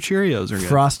 regular Cheerios are good.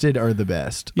 Frosted are the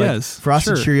best. Yes,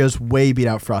 Frosted Cheerios way beat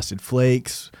out Frosted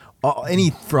Flakes. Any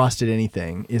Frosted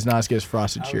anything is not as good as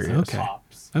Frosted Cheerios. Okay.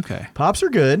 Okay. Pops are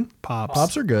good.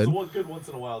 Pops are good. It's one good once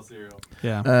in a while cereal.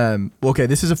 Yeah. Okay,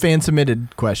 this is a fan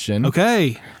submitted question.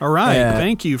 Okay. All right.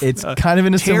 Thank you. It's kind of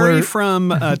in a Terry similar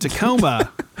from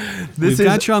Tacoma. We've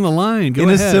got you on the line. Go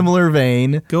ahead. In a similar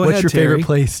vein. Go what's ahead, your Terry. favorite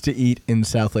place to eat in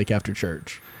South Lake after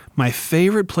church? My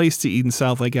favorite place to eat in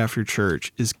South Lake after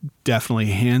church is definitely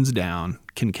hands down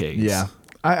Kincaid's. Yeah.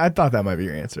 I thought that might be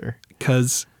your answer.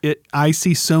 Because I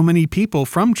see so many people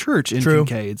from church in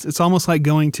Kincaid's. It's almost like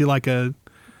going to like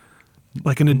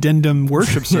an addendum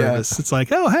worship service. It's like,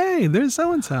 oh, hey, there's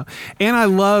so-and-so. And I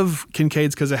love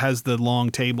Kincaid's because it has the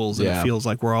long tables and it feels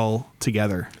like we're all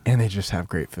together. And they just have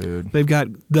great food. They've got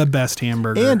the best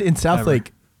hamburger. And in South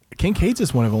Lake, Kincaid's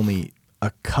is one of only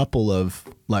a couple of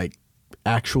like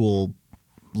actual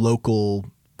local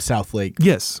South Lake.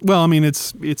 Yes. Well, I mean,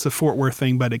 it's a Fort Worth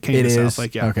thing, but it came to South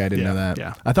Lake. Yeah. Okay, I didn't know that.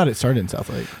 Yeah. I thought it started in South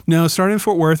Lake. No, it started in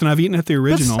Fort Worth, and I've eaten at the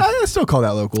original. But I still call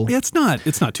that local. Yeah, it's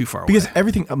not too far away. Because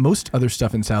everything, most other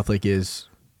stuff in South Lake is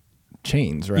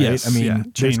chains, right? Yes, I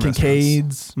mean, there's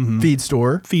Kincaid's, Feed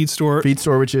Store,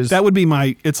 which is that would be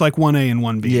it's like 1A and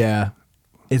 1B. Yeah.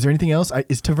 Is there anything else?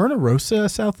 Is Taverna Rosa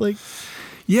South Lake?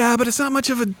 Yeah, but it's not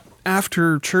much of a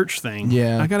after church thing.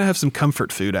 Yeah. I got to have some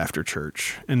comfort food after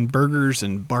church, and burgers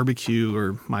and barbecue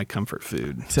are my comfort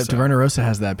food. Except Taverna Rosa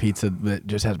has that pizza that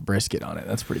just has brisket on it.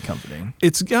 That's pretty comforting.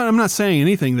 I'm not saying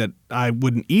anything that I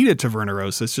wouldn't eat at Taverna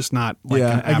Rosa. It's just not like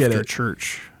an after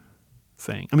church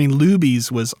thing. I mean,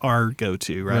 Luby's was our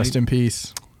go-to, right? Rest in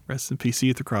peace. Rest in peace. See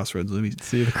you at the crossroads,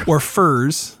 Luby's. Or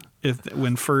Furs.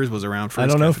 When Furs was around,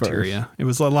 Furs Cafeteria. It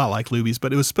was a lot like Luby's,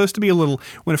 but it was supposed to be a little,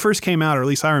 when it first came out, or at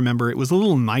least I remember, it was a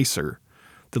little nicer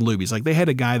than Luby's. Like they had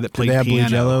a guy that played piano. Did they have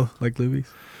Blue Jello like Luby's?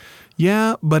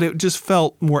 Yeah, but it just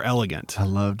felt more elegant. I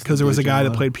loved because there was a guy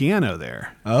that played piano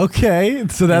there. Okay,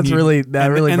 so that's and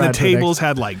the tables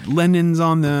had like linens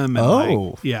on them.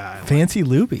 And fancy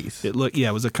Luby's. It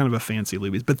was a kind of a fancy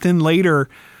Luby's. But then later,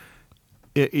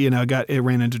 it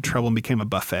ran into trouble and became a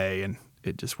buffet, and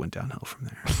it just went downhill from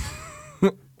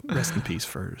there. Rest in peace,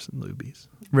 Furs and Luby's.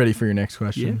 Ready for your next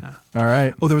question? Yeah. All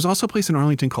right. Oh, there was also a place in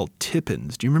Arlington called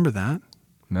Tippins. Do you remember that?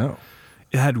 No.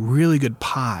 It had really good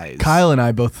pies. Kyle and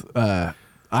I both.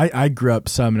 I grew up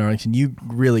some in Arlington. You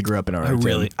really grew up in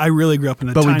Arlington. I really grew up in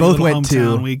a but tiny we both little went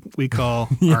hometown we call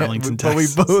Arlington,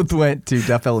 Texas. But we both went to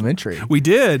Duff Elementary. We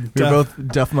did. We were both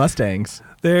Duff Mustangs.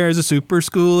 There's a super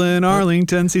school in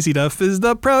Arlington. CC Duff is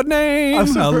the proud name.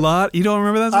 Lot. You don't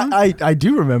remember that song? I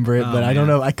do remember it, but man. I don't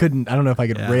know. I don't know if I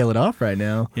could rail it off right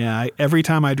now. Yeah. Every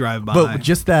time I drive by. But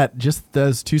just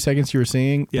those 2 seconds you were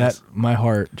singing, that my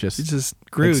heart it just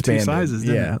grew expanded. 2 sizes.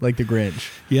 Didn't it? Like the Grinch.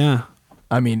 Yeah.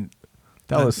 I mean,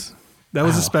 that was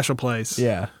a special place.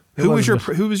 Yeah. Who was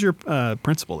your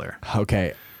principal there?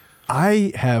 Okay.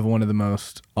 I have one of the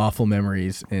most awful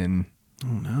memories in. Oh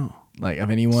no. Like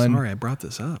of anyone. Sorry, I brought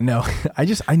this up. No, I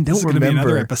don't remember. This is going to be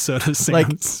another episode of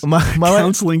Sam's my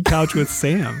counseling couch with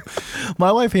Sam.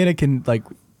 My wife Hannah can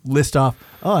list off.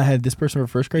 Oh, I had this person for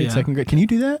first grade, second grade. Can you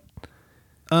do that?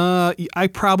 I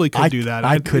probably could do that.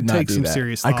 I could not do that.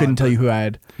 Serious I couldn't tell you who I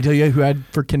had. I tell you who I had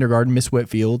for kindergarten. Miss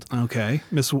Whitfield. Okay,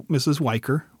 Mrs.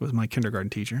 Weicker was my kindergarten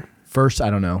teacher. First, I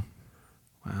don't know.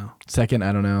 Wow. Second,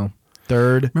 I don't know.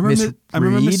 Third, I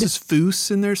remember Mrs. Foose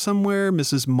in there somewhere.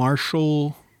 Mrs.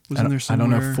 Marshall was in there somewhere.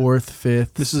 I don't know. Fourth,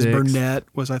 fifth, Mrs. sixth. Burnett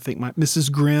was, I think,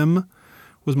 Mrs. Grimm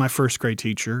was my first grade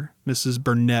teacher. Mrs.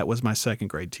 Burnett was my second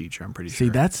grade teacher. I'm pretty sure. See,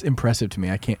 that's impressive to me.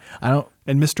 And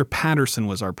Mr. Patterson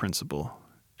was our principal,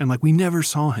 and we never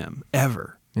saw him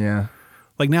ever. Yeah.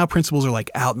 Now principals are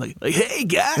out and like, hey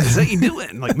guys, how you doing?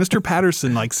 Mr.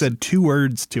 Patterson said 2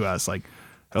 words to us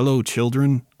hello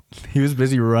children. He was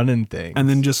busy running things, and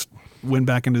then just went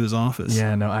back into his office.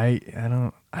 Yeah, no, I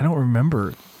don't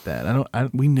remember that.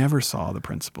 We never saw the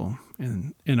principal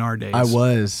in our days. I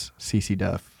was CC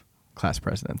Duff class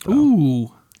president, though.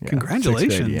 Ooh, yeah,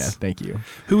 congratulations! Grade, yeah, thank you.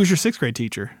 Who was your 6th grade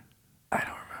teacher? I don't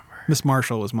remember. Miss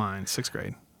Marshall was mine, 6th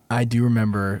grade. I do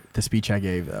remember the speech I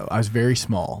gave, though. I was very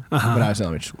small, but I was in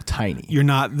elementary school, tiny. You're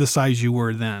not the size you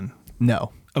were then.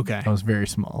 No. Okay. I was very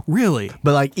small. Really?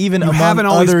 But even you among haven't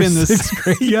always other been this. 6th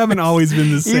graders, you haven't always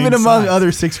been the same. Even among size.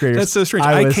 other 6th graders. That's so strange.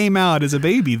 I came out as a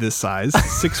baby this size,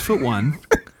 6'1".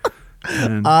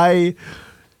 And I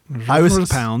was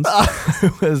pounds.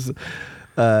 I was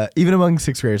even among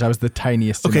 6th graders. I was the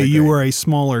tiniest. Okay, you were a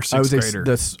smaller 6th I was grader.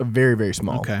 Very, very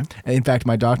small. Okay. And in fact,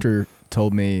 my doctor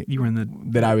told me you were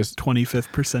in that I was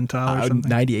 25th percentile or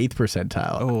something. 98th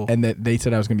percentile. Oh. And that they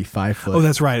said I was going to be 5 foot. Oh,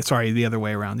 that's right. Sorry, the other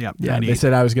way around. Yeah. Yeah. They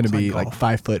said I was going to be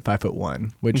 5 foot,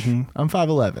 5'1", which I'm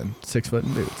 5'11", 6 foot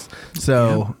in boots.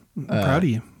 So I'm proud of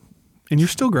you. And you're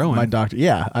still growing. My doctor.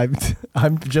 Yeah,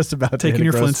 I'm just about taking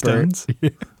your Flintstones.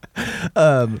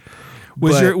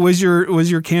 Was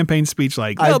your campaign speech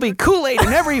there'll be Kool-Aid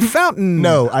in every fountain?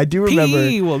 No, I do remember.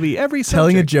 PE will be every subject.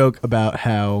 Telling a joke about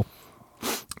how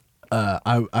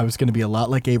I was going to be a lot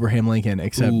like Abraham Lincoln,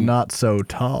 except not so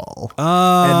tall.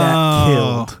 Oh, and that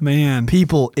killed man.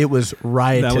 People. It was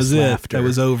riotous That was laughter. It. That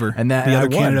was over. And the other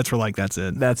candidates were like, "That's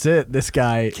it. That's it. This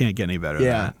guy can't get any better." Than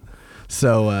that.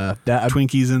 So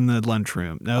Twinkies in the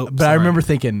lunchroom. No, but I remember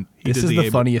thinking this is the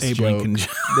funniest joke.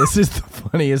 This is the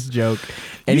funniest joke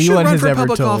anyone has ever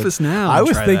told. Office now. I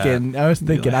was thinking.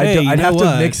 I'd have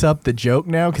to mix up the joke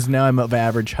now because now I'm of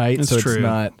average height. That's so true. It's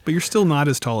not. But you're still not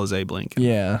as tall as Abe Lincoln.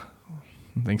 Yeah.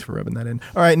 Thanks for rubbing that in.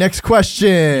 All right, next question.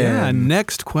 Yeah,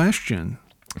 next question.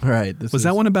 All right. Was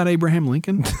that one about Abraham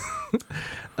Lincoln?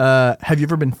 Have you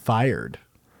ever been fired?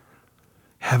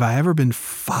 Have I ever been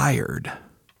fired?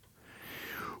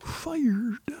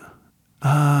 What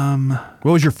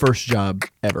was your first job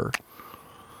ever?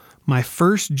 My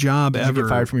first job Did you ever get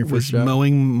fired from your first was job?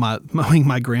 mowing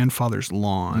my grandfather's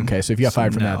lawn. Okay, so if you got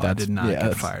fired from that, I did not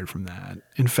get fired from that.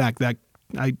 In fact,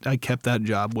 I kept that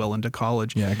job well into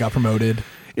college. Yeah, got promoted.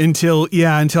 Until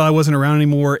I wasn't around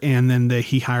anymore, and then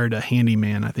he hired a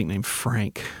handyman, I think named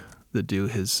Frank, to do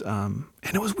his. And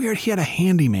it was weird. He had a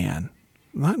handyman.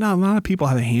 Not a lot of people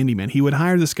have a handyman. He would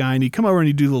hire this guy, and he'd come over and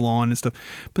he'd do the lawn and stuff.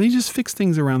 But he just fixed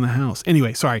things around the house.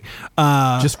 Anyway, sorry.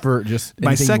 Just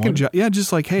my second job. Yeah, just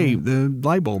hey, the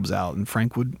light bulb's out, and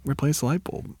Frank would replace the light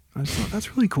bulb. I just thought,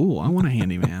 that's really cool. I want a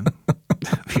handyman.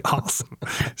 That'd be awesome.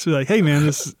 So hey man,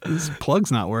 this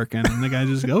plug's not working, and the guy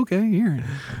just okay, here,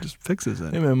 just fixes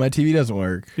it. Hey man, my TV doesn't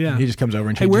work. Yeah, he just comes over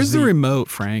and changes. Hey, where's the remote,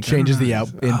 Frank? Changes the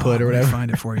input or whatever. I'll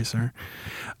find it for you, sir.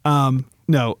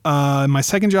 No, my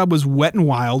second job was Wet and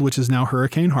Wild, which is now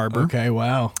Hurricane Harbor. Okay,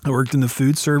 wow. I worked in the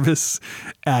food service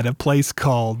at a place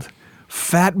called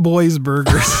Fat Boys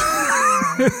Burgers.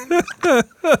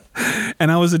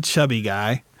 And I was a chubby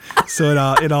guy.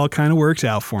 So it all kind of worked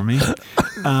out for me.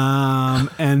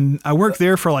 And I worked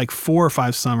there for like 4 or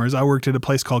 5 summers. I worked at a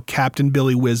place called Captain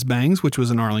Billy Whiz-Bangs, which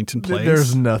was an Arlington place.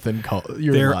 There's nothing called.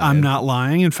 You're lying. I'm not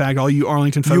lying. In fact, all you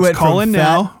Arlington folks call in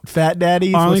now. Fat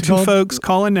Daddies. Arlington folks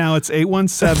call in now. It's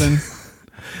 817.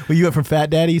 Well, you went from Fat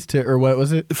Daddies to, or what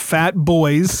was it? Fat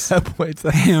Boys. Fat Boys.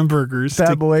 Hamburgers.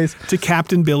 Fat Boys. To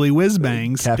Captain Billy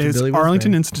Whiz-Bangs. It's Billy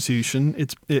Arlington Whiz-Bangs. Institution.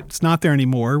 It's not there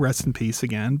anymore. Rest in peace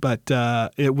again. But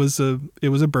it was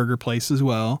a burger place as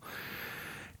well.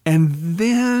 And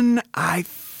then I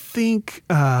think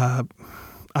I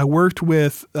worked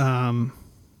with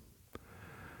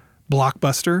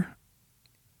Blockbuster.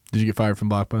 Did you get fired from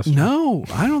Blockbuster? No,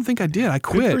 I don't think I did. I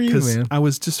quit because I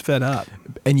was just fed up.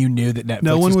 And you knew that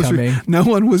Netflix was coming. No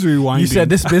one was rewinding. You said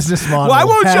this business model. Why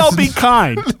won't y'all be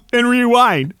kind and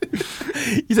rewind?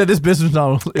 You said this business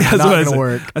model is not going to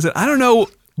work. I said, I don't know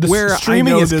where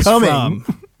streaming I know is this coming. from,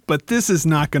 but this is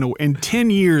not going to. In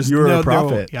 10 years, you were a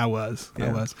prophet. Yeah, I was. Yeah.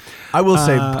 I was. I will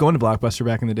say, going to Blockbuster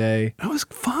back in the day, that was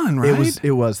fun, right?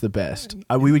 It was the best.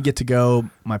 We would get to go.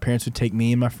 My parents would take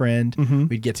me and my friend. Mm-hmm.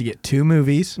 We'd get to get 2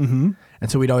 movies, mm-hmm.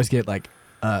 and so we'd always get like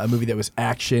a movie that was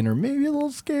action or maybe a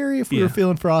little scary if we were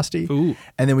feeling frosty. Ooh.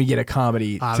 And then we get a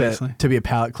comedy to be a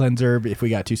palate cleanser if we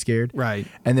got too scared. Right.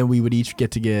 And then we would each get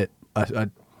to get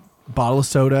a bottle of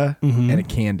soda and a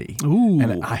candy. Ooh.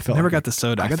 And I felt never like got the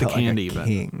soda. I got the candy, like a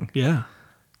king. But yeah.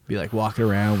 Be like walking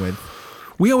around with.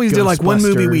 We always did like one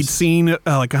movie Ghostbusters. we'd seen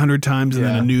like 100 times, and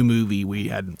then Yeah. a new movie we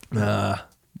had.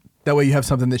 That way you have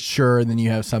something that's sure, and then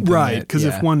you have something Right, that- because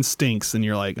yeah. if one stinks, then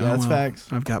you're like, oh, Yeah, that's well, facts.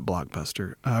 I've got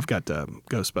Blockbuster. I've got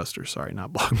Ghostbusters. Sorry,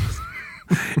 not Blockbuster.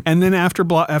 And then after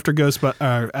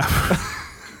Ghostbuster,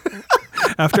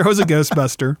 after I was a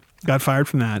Ghostbuster, got fired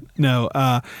from that. No,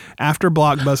 after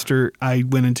Blockbuster, I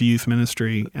went into youth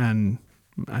ministry, and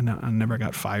I never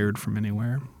got fired from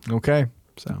anywhere. Okay.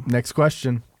 So Next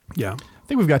question. yeah, I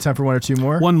think we've got time for 1 or 2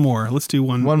 more. one more. Let's do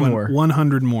one more.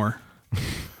 100 more.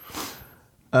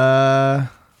 Man,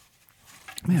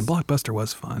 Blockbuster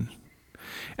was fun.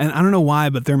 And I don't know why,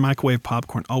 but their microwave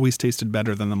popcorn always tasted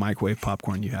better than the microwave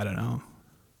popcorn you had at home.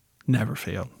 Never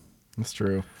failed. That's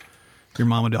true. Your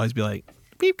mom would always be like,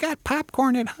 we've got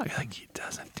popcorn at home. You're like, it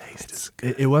doesn't taste as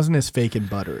good. It wasn't as fake and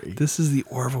buttery. This is the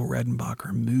Orville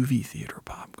Redenbacher movie theater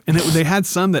popcorn. And they had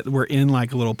some that were in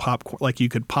like a little popcorn, like you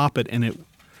could pop it and it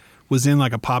was in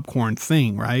like a popcorn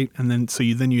thing, right? And then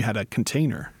then you had a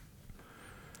container,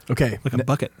 Okay. like a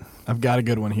bucket. I've got a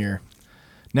good one here.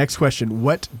 Next question.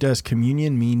 What does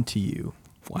communion mean to you?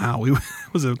 Wow, it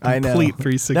was a I know. complete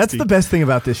 360. That's the best thing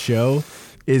about this show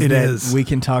is It that is. we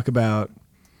can talk about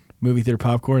movie theater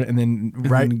popcorn and then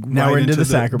now we're into the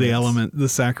sacraments. The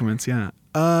sacraments, yeah.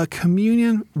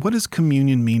 Communion, what does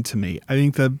communion mean to me? I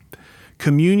think the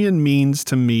communion means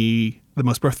to me, the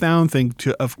most profound thing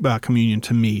about communion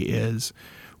to me is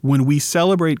when we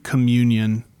celebrate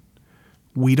communion,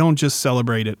 we don't just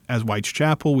celebrate it as White's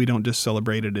Chapel. We don't just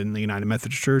celebrate it in the United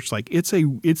Methodist Church. Like it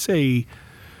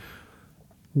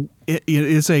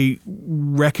is a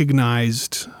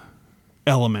recognized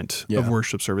element of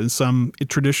worship service. In some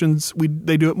traditions,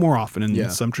 they do it more often. In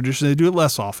some traditions, they do it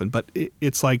less often. But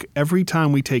it's like every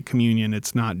time we take communion,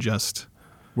 it's not just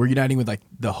we're uniting with like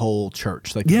the whole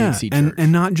church, like the Big C church,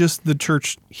 and not just the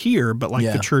church here, but like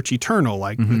the church eternal,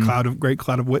 like the great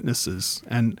cloud of witnesses.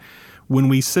 And when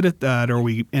we sit at that, or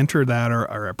we enter that,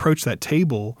 or approach that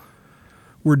table,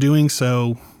 we're doing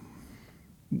so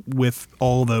with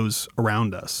all those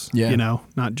around us. Yeah.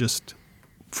 Not just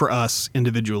for us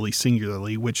individually,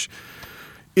 singularly, which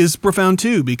is profound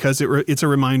too, because it's a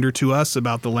reminder to us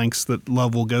about the lengths that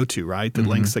love will go to, right? The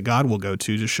lengths that God will go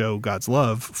to show God's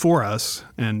love for us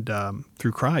and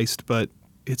through Christ. But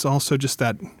it's also just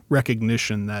that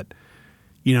recognition that,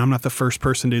 I'm not the first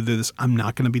person to do this. I'm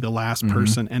not going to be the last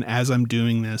person. And as I'm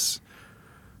doing this,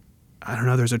 I don't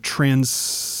know, there's a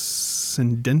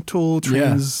transcendental, I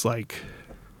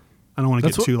don't want to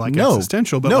get too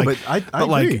existential, but I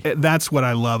like that's what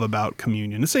I love about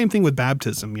communion. The same thing with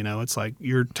baptism. It's like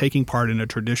you're taking part in a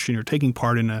tradition, you're taking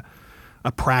part in a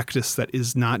practice that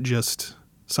is not just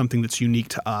something that's unique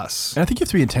to us. And I think you have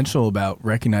to be intentional about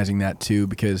recognizing that too,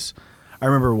 because I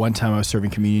remember one time I was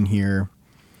serving communion here,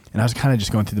 and I was kind of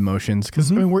just going through the motions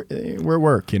because we're at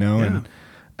work, and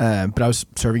but I was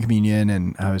serving communion,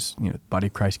 and I was body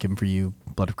of Christ given for you,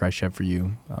 blood of Christ shed for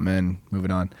you, amen.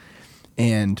 Moving on.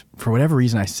 And for whatever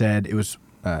reason, I said, it was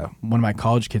one of my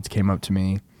college kids came up to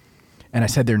me, and I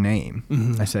said their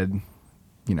name. I said,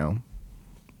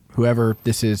 whoever,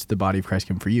 this is the body of Christ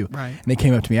given for you. Right. And they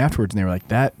came up to me afterwards, and they were like,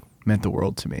 that meant the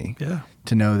world to me. Yeah.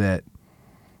 To know that,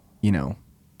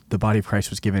 the body of Christ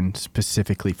was given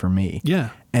specifically for me. Yeah.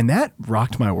 And that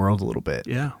rocked my world a little bit.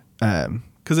 Yeah.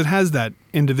 Because it has that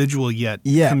individual yet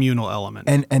communal element.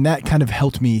 And that kind of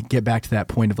helped me get back to that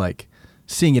point of like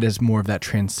seeing it as more of that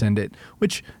transcendent,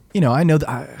 which, I know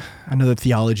the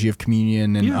theology of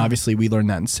communion, and obviously we learned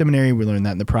that in seminary. We learned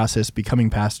that in the process, becoming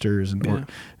pastors and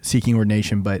seeking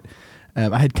ordination. But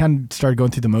I had kind of started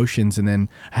going through the motions, and then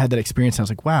I had that experience. And I was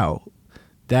like, wow,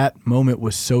 that moment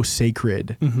was so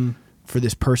sacred for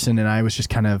this person, and I was just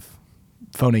kind of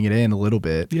phoning it in a little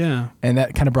bit. Yeah. And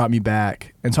that kind of brought me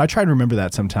back. And so I try to remember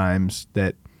that sometimes,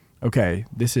 that, okay,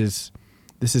 this is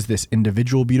this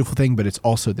individual beautiful thing, but it's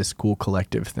also this cool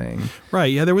collective thing.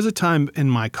 Right. Yeah. There was a time in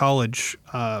my college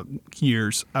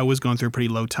years, I was going through a pretty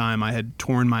low time. I had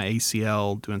torn my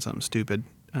ACL doing something stupid.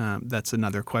 That's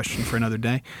another question for another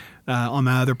day. On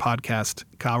my other podcast,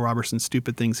 Kyle Roberson's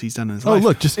stupid things he's done in his life. Oh,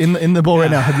 look, just in the bowl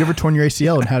right now. Have you ever torn your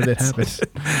ACL, and how did it happen?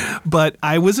 But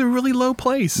I was a really low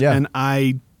place, Yeah. and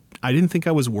I didn't think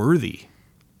I was worthy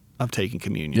of taking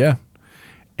communion. Yeah.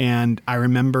 And I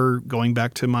remember going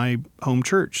back to my home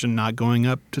church and not going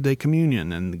up to take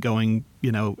communion, and going,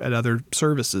 at other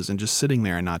services and just sitting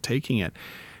there and not taking it.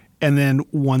 And then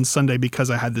one Sunday, because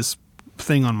I had this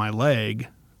thing on my leg,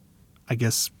 I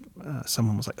guess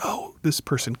someone was like, oh, this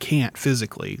person can't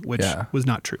physically, which was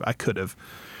not true. I could have.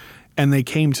 And they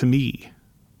came to me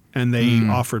and they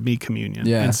offered me communion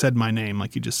and said my name,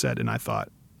 like you just said. And I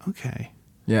thought, okay.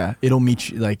 Yeah. It'll meet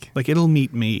you like it'll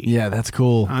meet me. Yeah, that's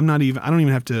cool. I don't even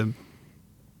have to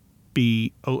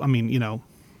be,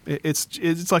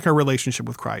 it's like our relationship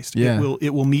with Christ. Yeah.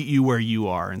 It will meet you where you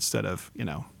are, instead of,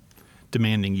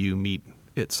 demanding you meet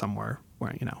it somewhere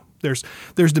where,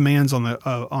 there's demands on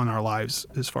our lives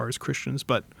as far as Christians,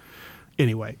 but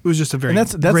anyway, it was just a very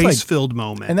grace-filled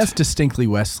moment. And that's distinctly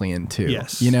Wesleyan too.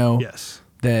 Yes. Yes.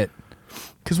 That,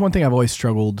 because one thing I've always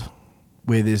struggled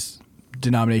with is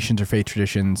denominations or faith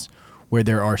traditions where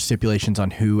there are stipulations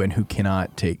on who and who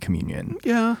cannot take communion.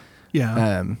 Yeah.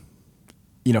 Yeah.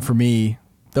 For me,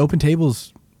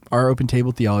 our open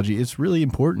table theology is really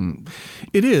important.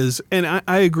 It is. And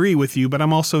I agree with you, but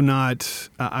I'm also not,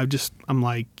 I'm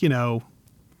like, I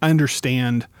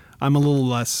understand. I'm a little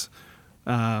less,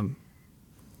 I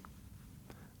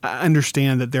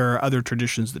understand that there are other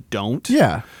traditions that don't.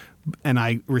 Yeah. And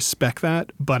I respect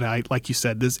that, but like you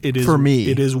said, it is for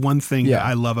me. It is one thing that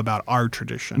I love about our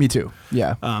tradition. Me too.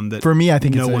 Yeah. That for me, I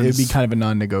think it'd be kind of a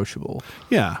non-negotiable.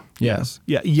 Yeah. Yes.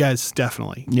 Yeah. Yes.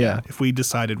 Definitely. Yeah. If we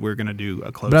decided we're going to do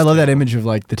a close. But I love that image of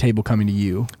like the table coming to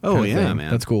you. Oh yeah, man.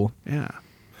 That's cool. Yeah.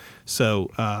 So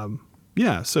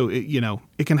So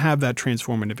it can have that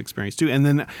transformative experience too. And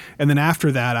then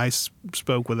after that, I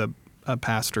spoke with a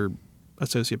pastor,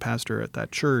 associate pastor at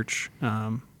that church.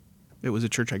 It was a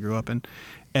church I grew up in,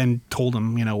 and told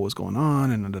him, what was going on,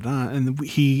 and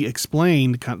he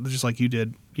explained, kind of just like you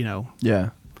did,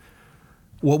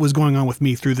 what was going on with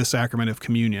me through the sacrament of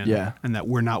communion, and that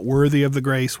we're not worthy of the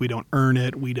grace, we don't earn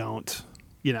it, we don't,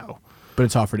 But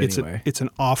it's offered anyway. It's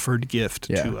an offered gift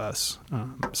to us.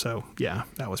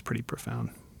 That was pretty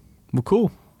profound. Well,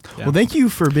 cool. Yeah. Well, thank you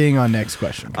for being on Next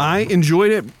Question. I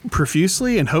enjoyed it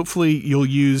profusely, and hopefully you'll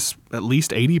use at least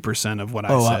 80% of what I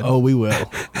said. Oh, we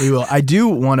will. We will. I do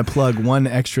want to plug one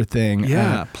extra thing.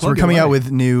 Yeah. So we're coming out with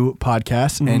new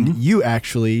podcasts, and you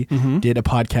actually did a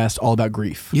podcast all about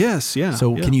grief. Yes, yeah.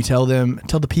 So can you tell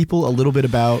the people a little bit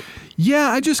about? Yeah,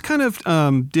 I just kind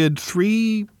of did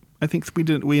three. I think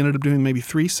we ended up doing maybe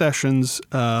 3 sessions,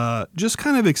 just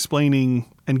kind of explaining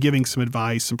and giving some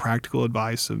advice, some practical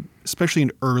advice, especially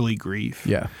in early grief.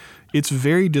 Yeah. It's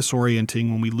very disorienting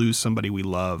when we lose somebody we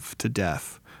love to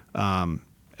death.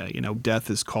 Death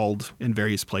is called in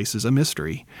various places a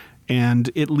mystery,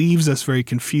 and it leaves us very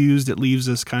confused. It leaves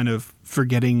us kind of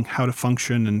forgetting how to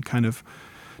function and kind of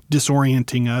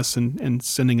disorienting us and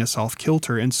sending us off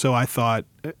kilter. And so I thought,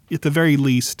 at the very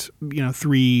least,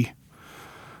 3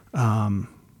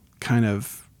 kind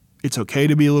of, it's okay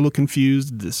to be a little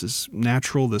confused. This is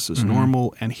natural. This is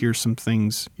normal. And here's some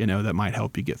things, that might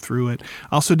help you get through it.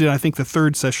 I also I think the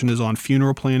 3rd session is on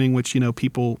funeral planning, which,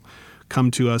 people come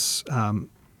to us.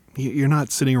 You're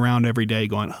not sitting around every day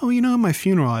going, oh, my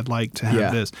funeral, I'd like to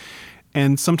have this.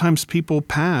 And sometimes people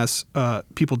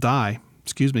die,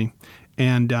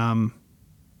 and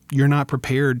you're not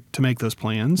prepared to make those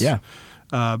plans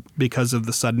because of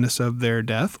the suddenness of their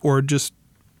death, or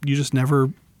you just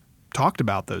never talked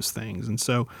about those things. And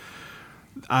so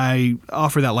I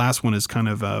offer that last one as kind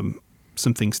of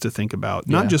some things to think about,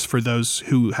 not just for those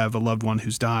who have a loved one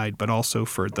who's died, but also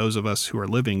for those of us who are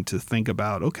living to think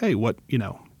about, okay, what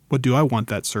do I want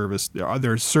that service? Are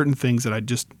there certain things that I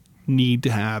just need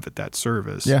to have at that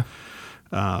service? Yeah.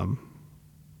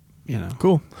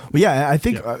 Cool. Well, yeah, I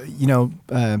think,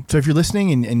 so if you're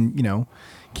listening and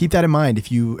keep that in mind.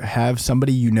 If you have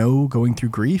somebody going through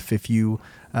grief, if you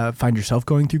find yourself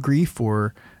going through grief,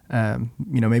 or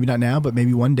maybe not now, but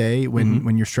maybe one day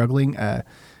when you're struggling,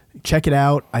 check it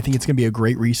out. I think it's going to be a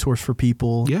great resource for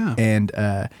people. Yeah. And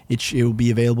it will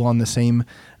be available on the same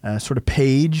sort of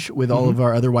page with all of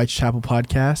our other White's Chapel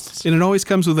podcasts. And it always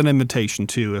comes with an invitation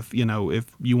too. If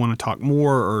you want to talk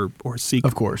more or seek,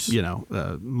 of course,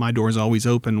 my door is always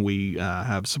open. We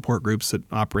have support groups that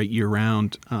operate year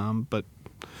round.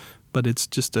 But it's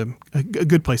just a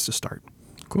good place to start.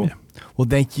 Cool. Yeah. Well,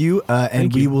 thank you.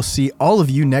 And we will see all of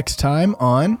you next time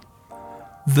on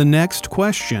The Next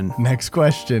Question. Next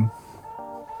Question.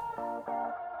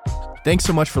 Thanks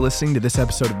so much for listening to this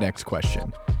episode of Next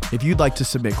Question. If you'd like to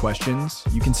submit questions,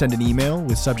 you can send an email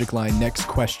with subject line Next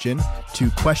Question to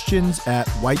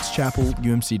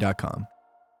questions@whiteschapelumc.com.